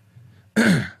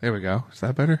 There we go. Is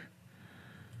that better?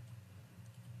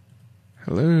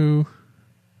 Hello?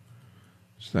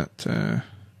 Is that... the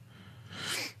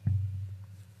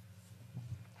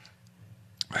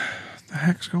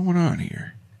heck's going on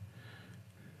here?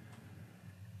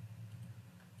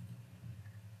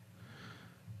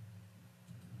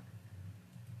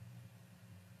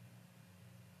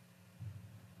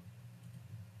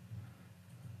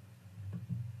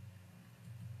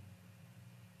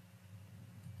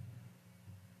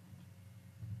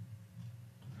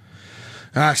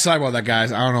 Sorry about that,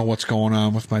 guys. I don't know what's going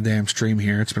on with my damn stream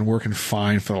here. It's been working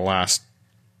fine for the last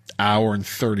hour and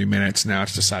 30 minutes. Now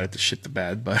it's decided to shit the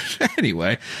bed. But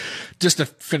anyway, just to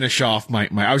finish off my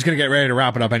I was going to get ready to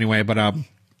wrap it up anyway, but I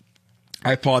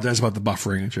apologize about the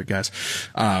buffering and shit, guys.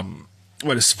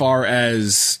 But as far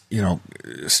as, you know,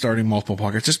 starting multiple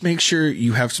podcasts, just make sure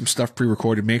you have some stuff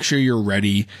pre-recorded. Make sure you're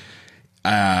ready.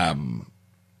 Doing,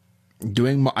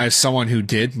 as someone who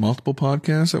did multiple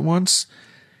podcasts at once,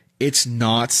 it's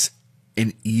not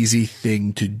an easy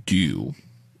thing to do.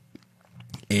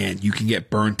 And you can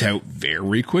get burnt out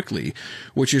very quickly,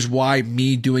 which is why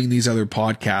me doing these other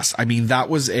podcasts, I mean, that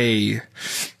was a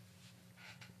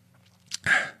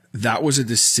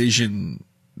decision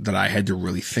that I had to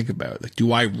really think about. Like,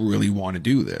 do I really want to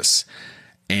do this?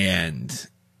 And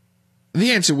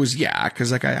the answer was yeah,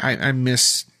 because like I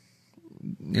miss,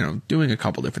 you know, doing a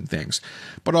couple different things.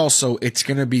 But also it's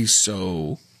going to be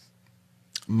so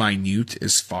minute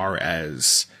as far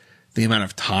as the amount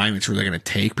of time it's really going to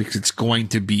take, because it's going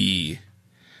to be,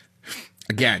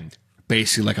 again,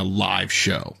 basically like a live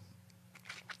show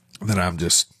that I'm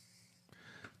just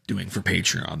doing for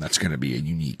Patreon. That's going to be a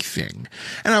unique thing.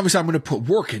 And obviously I'm going to put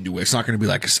work into it. It's not going to be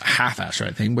like a half-ass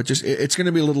right thing, but just, it's going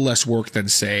to be a little less work than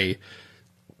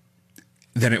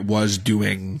it was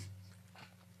doing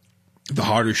the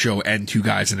Hodder Show and Two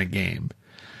Guys in a Game.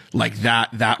 Like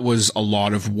that was a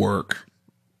lot of work.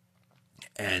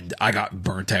 And I got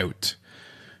burnt out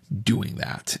doing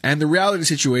that. And the reality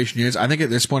situation is, I think at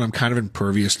this point, I'm kind of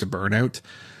impervious to burnout.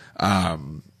 I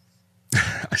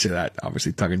say that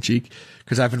obviously tongue in cheek,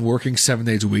 because I've been working 7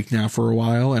 days a week now for a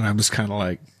while. And I'm just kind of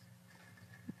like,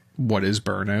 what is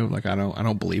burnout? Like, I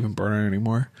don't believe in burnout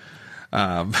anymore.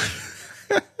 I'm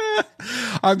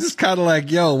just kind of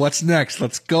like, yo, what's next?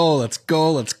 Let's go. Let's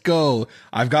go. Let's go.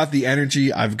 I've got the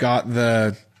energy. I've got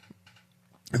the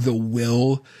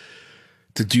will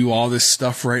to do all this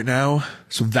stuff right now.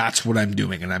 So that's what I'm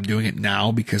doing. And I'm doing it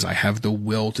now because I have the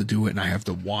will to do it and I have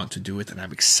the want to do it and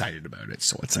I'm excited about it.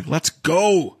 So it's like, let's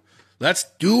go. Let's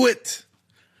do it.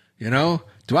 You know,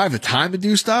 do I have the time to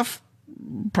do stuff?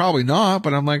 Probably not,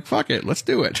 but I'm like, fuck it. Let's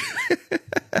do it.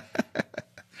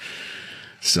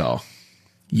 So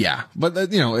yeah, but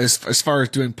you know, as far as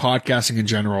doing podcasting in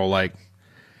general, like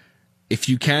if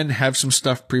you can have some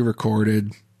stuff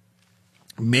pre-recorded,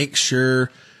 make sure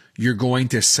you're going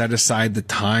to set aside the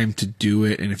time to do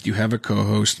it. And if you have a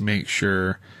co-host, make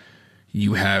sure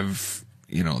you have,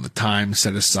 you know, the time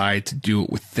set aside to do it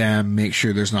with them. Make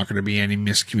sure there's not going to be any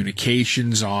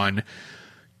miscommunications on,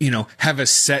 you know, have a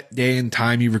set day and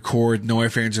time you record, no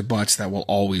ifs, ands, or buts. That will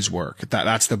always work.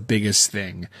 That's the biggest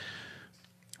thing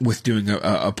with doing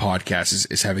a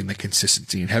podcast is having the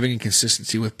consistency. And having a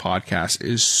consistency with podcasts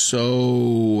is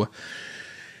so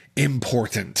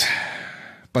important.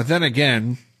 But then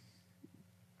again,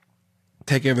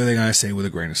 take everything I say with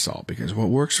a grain of salt, because what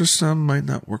works for some might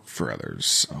not work for others.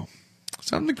 So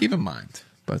something to keep in mind.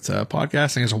 But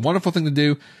podcasting is a wonderful thing to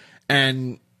do.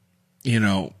 And, you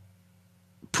know,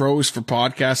 pros for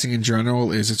podcasting in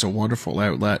general is it's a wonderful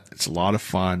outlet. It's a lot of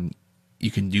fun. You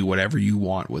can do whatever you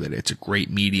want with it. It's a great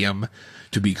medium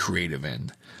to be creative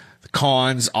in. The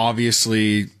cons,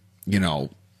 obviously, you know,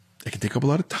 it can take up a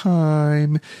lot of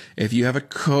time. If you have a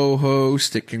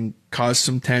co-host, it can cause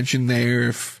some tension there.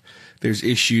 If there's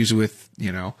issues with,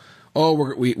 you know, oh,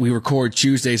 we record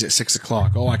Tuesdays at 6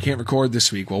 o'clock. Oh, I can't record this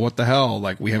week. Well, what the hell?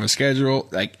 Like, we have a schedule.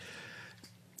 Like,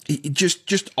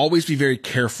 just always be very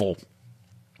careful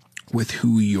with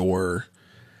who you're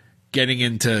getting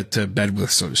into bed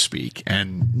with, so to speak.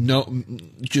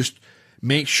 And just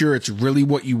make sure it's really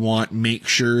what you want. Make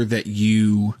sure that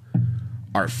you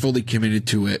are fully committed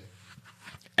to it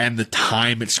and the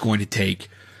time it's going to take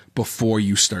before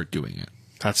you start doing it.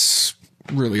 That's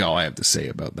really all I have to say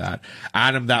about that.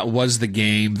 Adam, that was the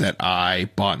game that I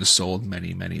bought and sold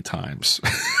many, many times.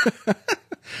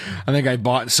 I think I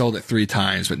bought and sold it 3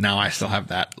 times, but now I still have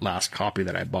that last copy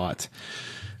that I bought.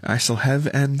 I still have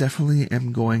and definitely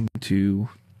am going to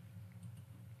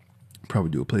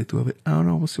probably do a playthrough of it. I don't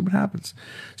know. We'll see what happens.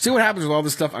 See what happens with all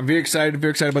this stuff. I'm very excited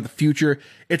about the future.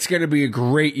 It's going to be a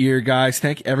great year, guys.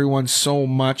 Thank everyone so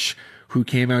much who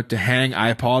came out to hang. I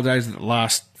apologize that the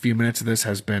last few minutes of this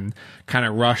has been kind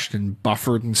of rushed and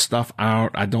buffered and stuff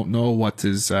out. I don't know what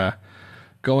is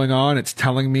going on. It's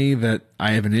telling me that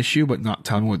I have an issue, but not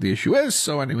telling me what the issue is.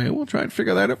 So anyway, we'll try and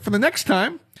figure that out for the next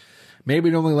time. Maybe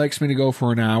it only likes me to go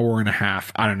for an hour and a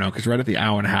half. I don't know, because right at the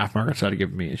hour and a half mark, it's started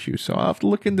giving me issues. So I'll have to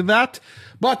look into that.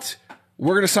 But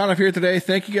we're going to sign off here today.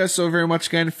 Thank you guys so very much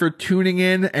again for tuning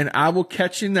in, and I will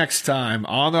catch you next time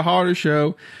on The Hodder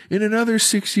Show in another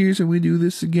 6 years when we do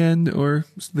this again, or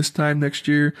this time next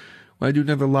year when I do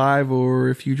another live, or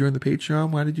if you join the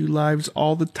Patreon, when I do lives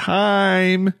all the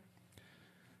time.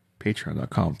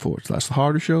 Patreon.com/The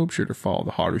Hodder Show. Be sure to follow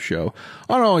The Hodder Show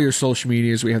on all your social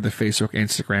medias. We have the Facebook,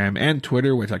 Instagram, and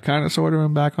Twitter, which I kind of sort of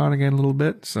am back on again a little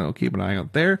bit, so keep an eye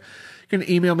out there. You can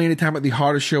email me anytime at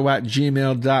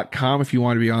thehoddershow@gmail.com if you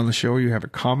want to be on the show, or you have a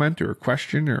comment or a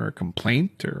question or a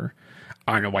complaint, or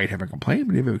I don't know why you have a complaint,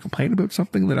 but if you have a complaint about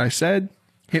something that I said,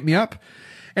 hit me up.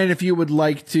 And if you would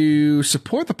like to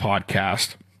support the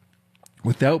podcast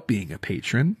without being a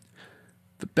patron,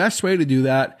 the best way to do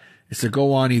that is to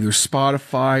go on either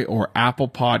Spotify or Apple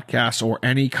Podcasts or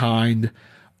any kind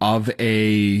of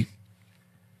a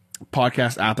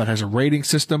podcast app that has a rating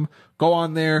system. Go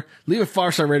on there, leave a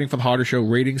 5-star rating for The Hodder Show.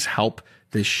 Ratings help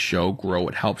this show grow.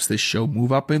 It helps this show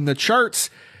move up in the charts.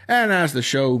 And as the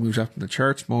show moves up in the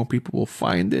charts, more people will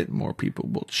find it, more people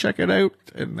will check it out,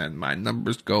 and then my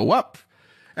numbers go up.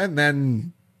 And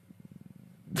then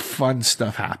fun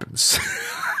stuff happens.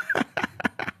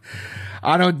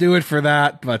 I don't do it for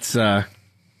that, but it'd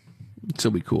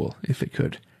still be cool if it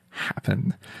could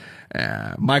happen.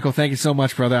 Michael, thank you so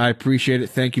much, brother. I appreciate it.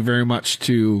 Thank you very much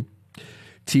to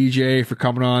TJ for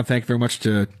coming on. Thank you very much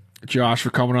to Josh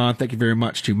for coming on. Thank you very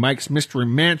much to Mike's Mystery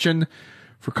Mansion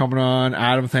for coming on.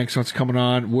 Adam, thanks so much for coming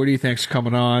on. Woody, thanks for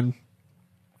coming on.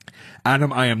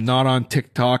 Adam, I am not on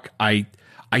TikTok. I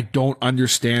don't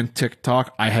understand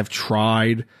TikTok. I have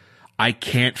tried. I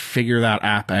can't figure that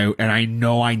app out, and I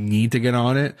know I need to get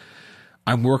on it.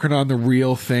 I'm working on the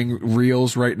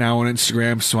Reels right now on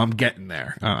Instagram, so I'm getting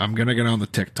there. I'm going to get on the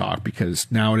TikTok, because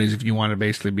nowadays, if you want to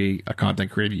basically be a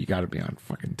content creator, you got to be on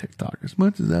fucking TikTok. As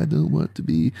much as I don't want to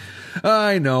be,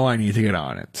 I know I need to get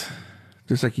on it.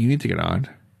 Just like you need to get on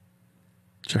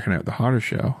checking out The Hodder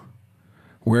Show,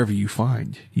 wherever you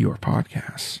find your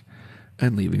podcasts,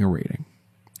 and leaving a rating.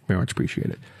 Very much appreciate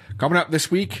it. Coming up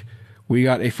this week, we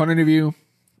got a fun interview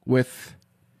with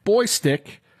Boy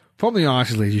Stick from the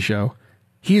Honest Lazy Show.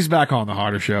 He's back on The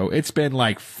Hodder Show. It's been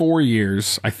like 4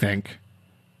 years, I think.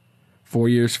 4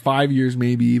 years, 5 years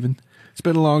maybe even. It's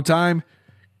been a long time.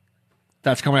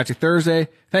 That's coming at you Thursday.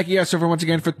 Thank you guys so very much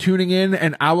again for tuning in,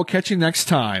 and I will catch you next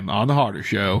time on The Hodder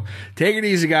Show. Take it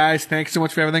easy, guys. Thanks so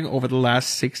much for everything over the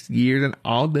last 6 years and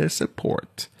all the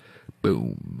support.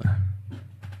 Boom.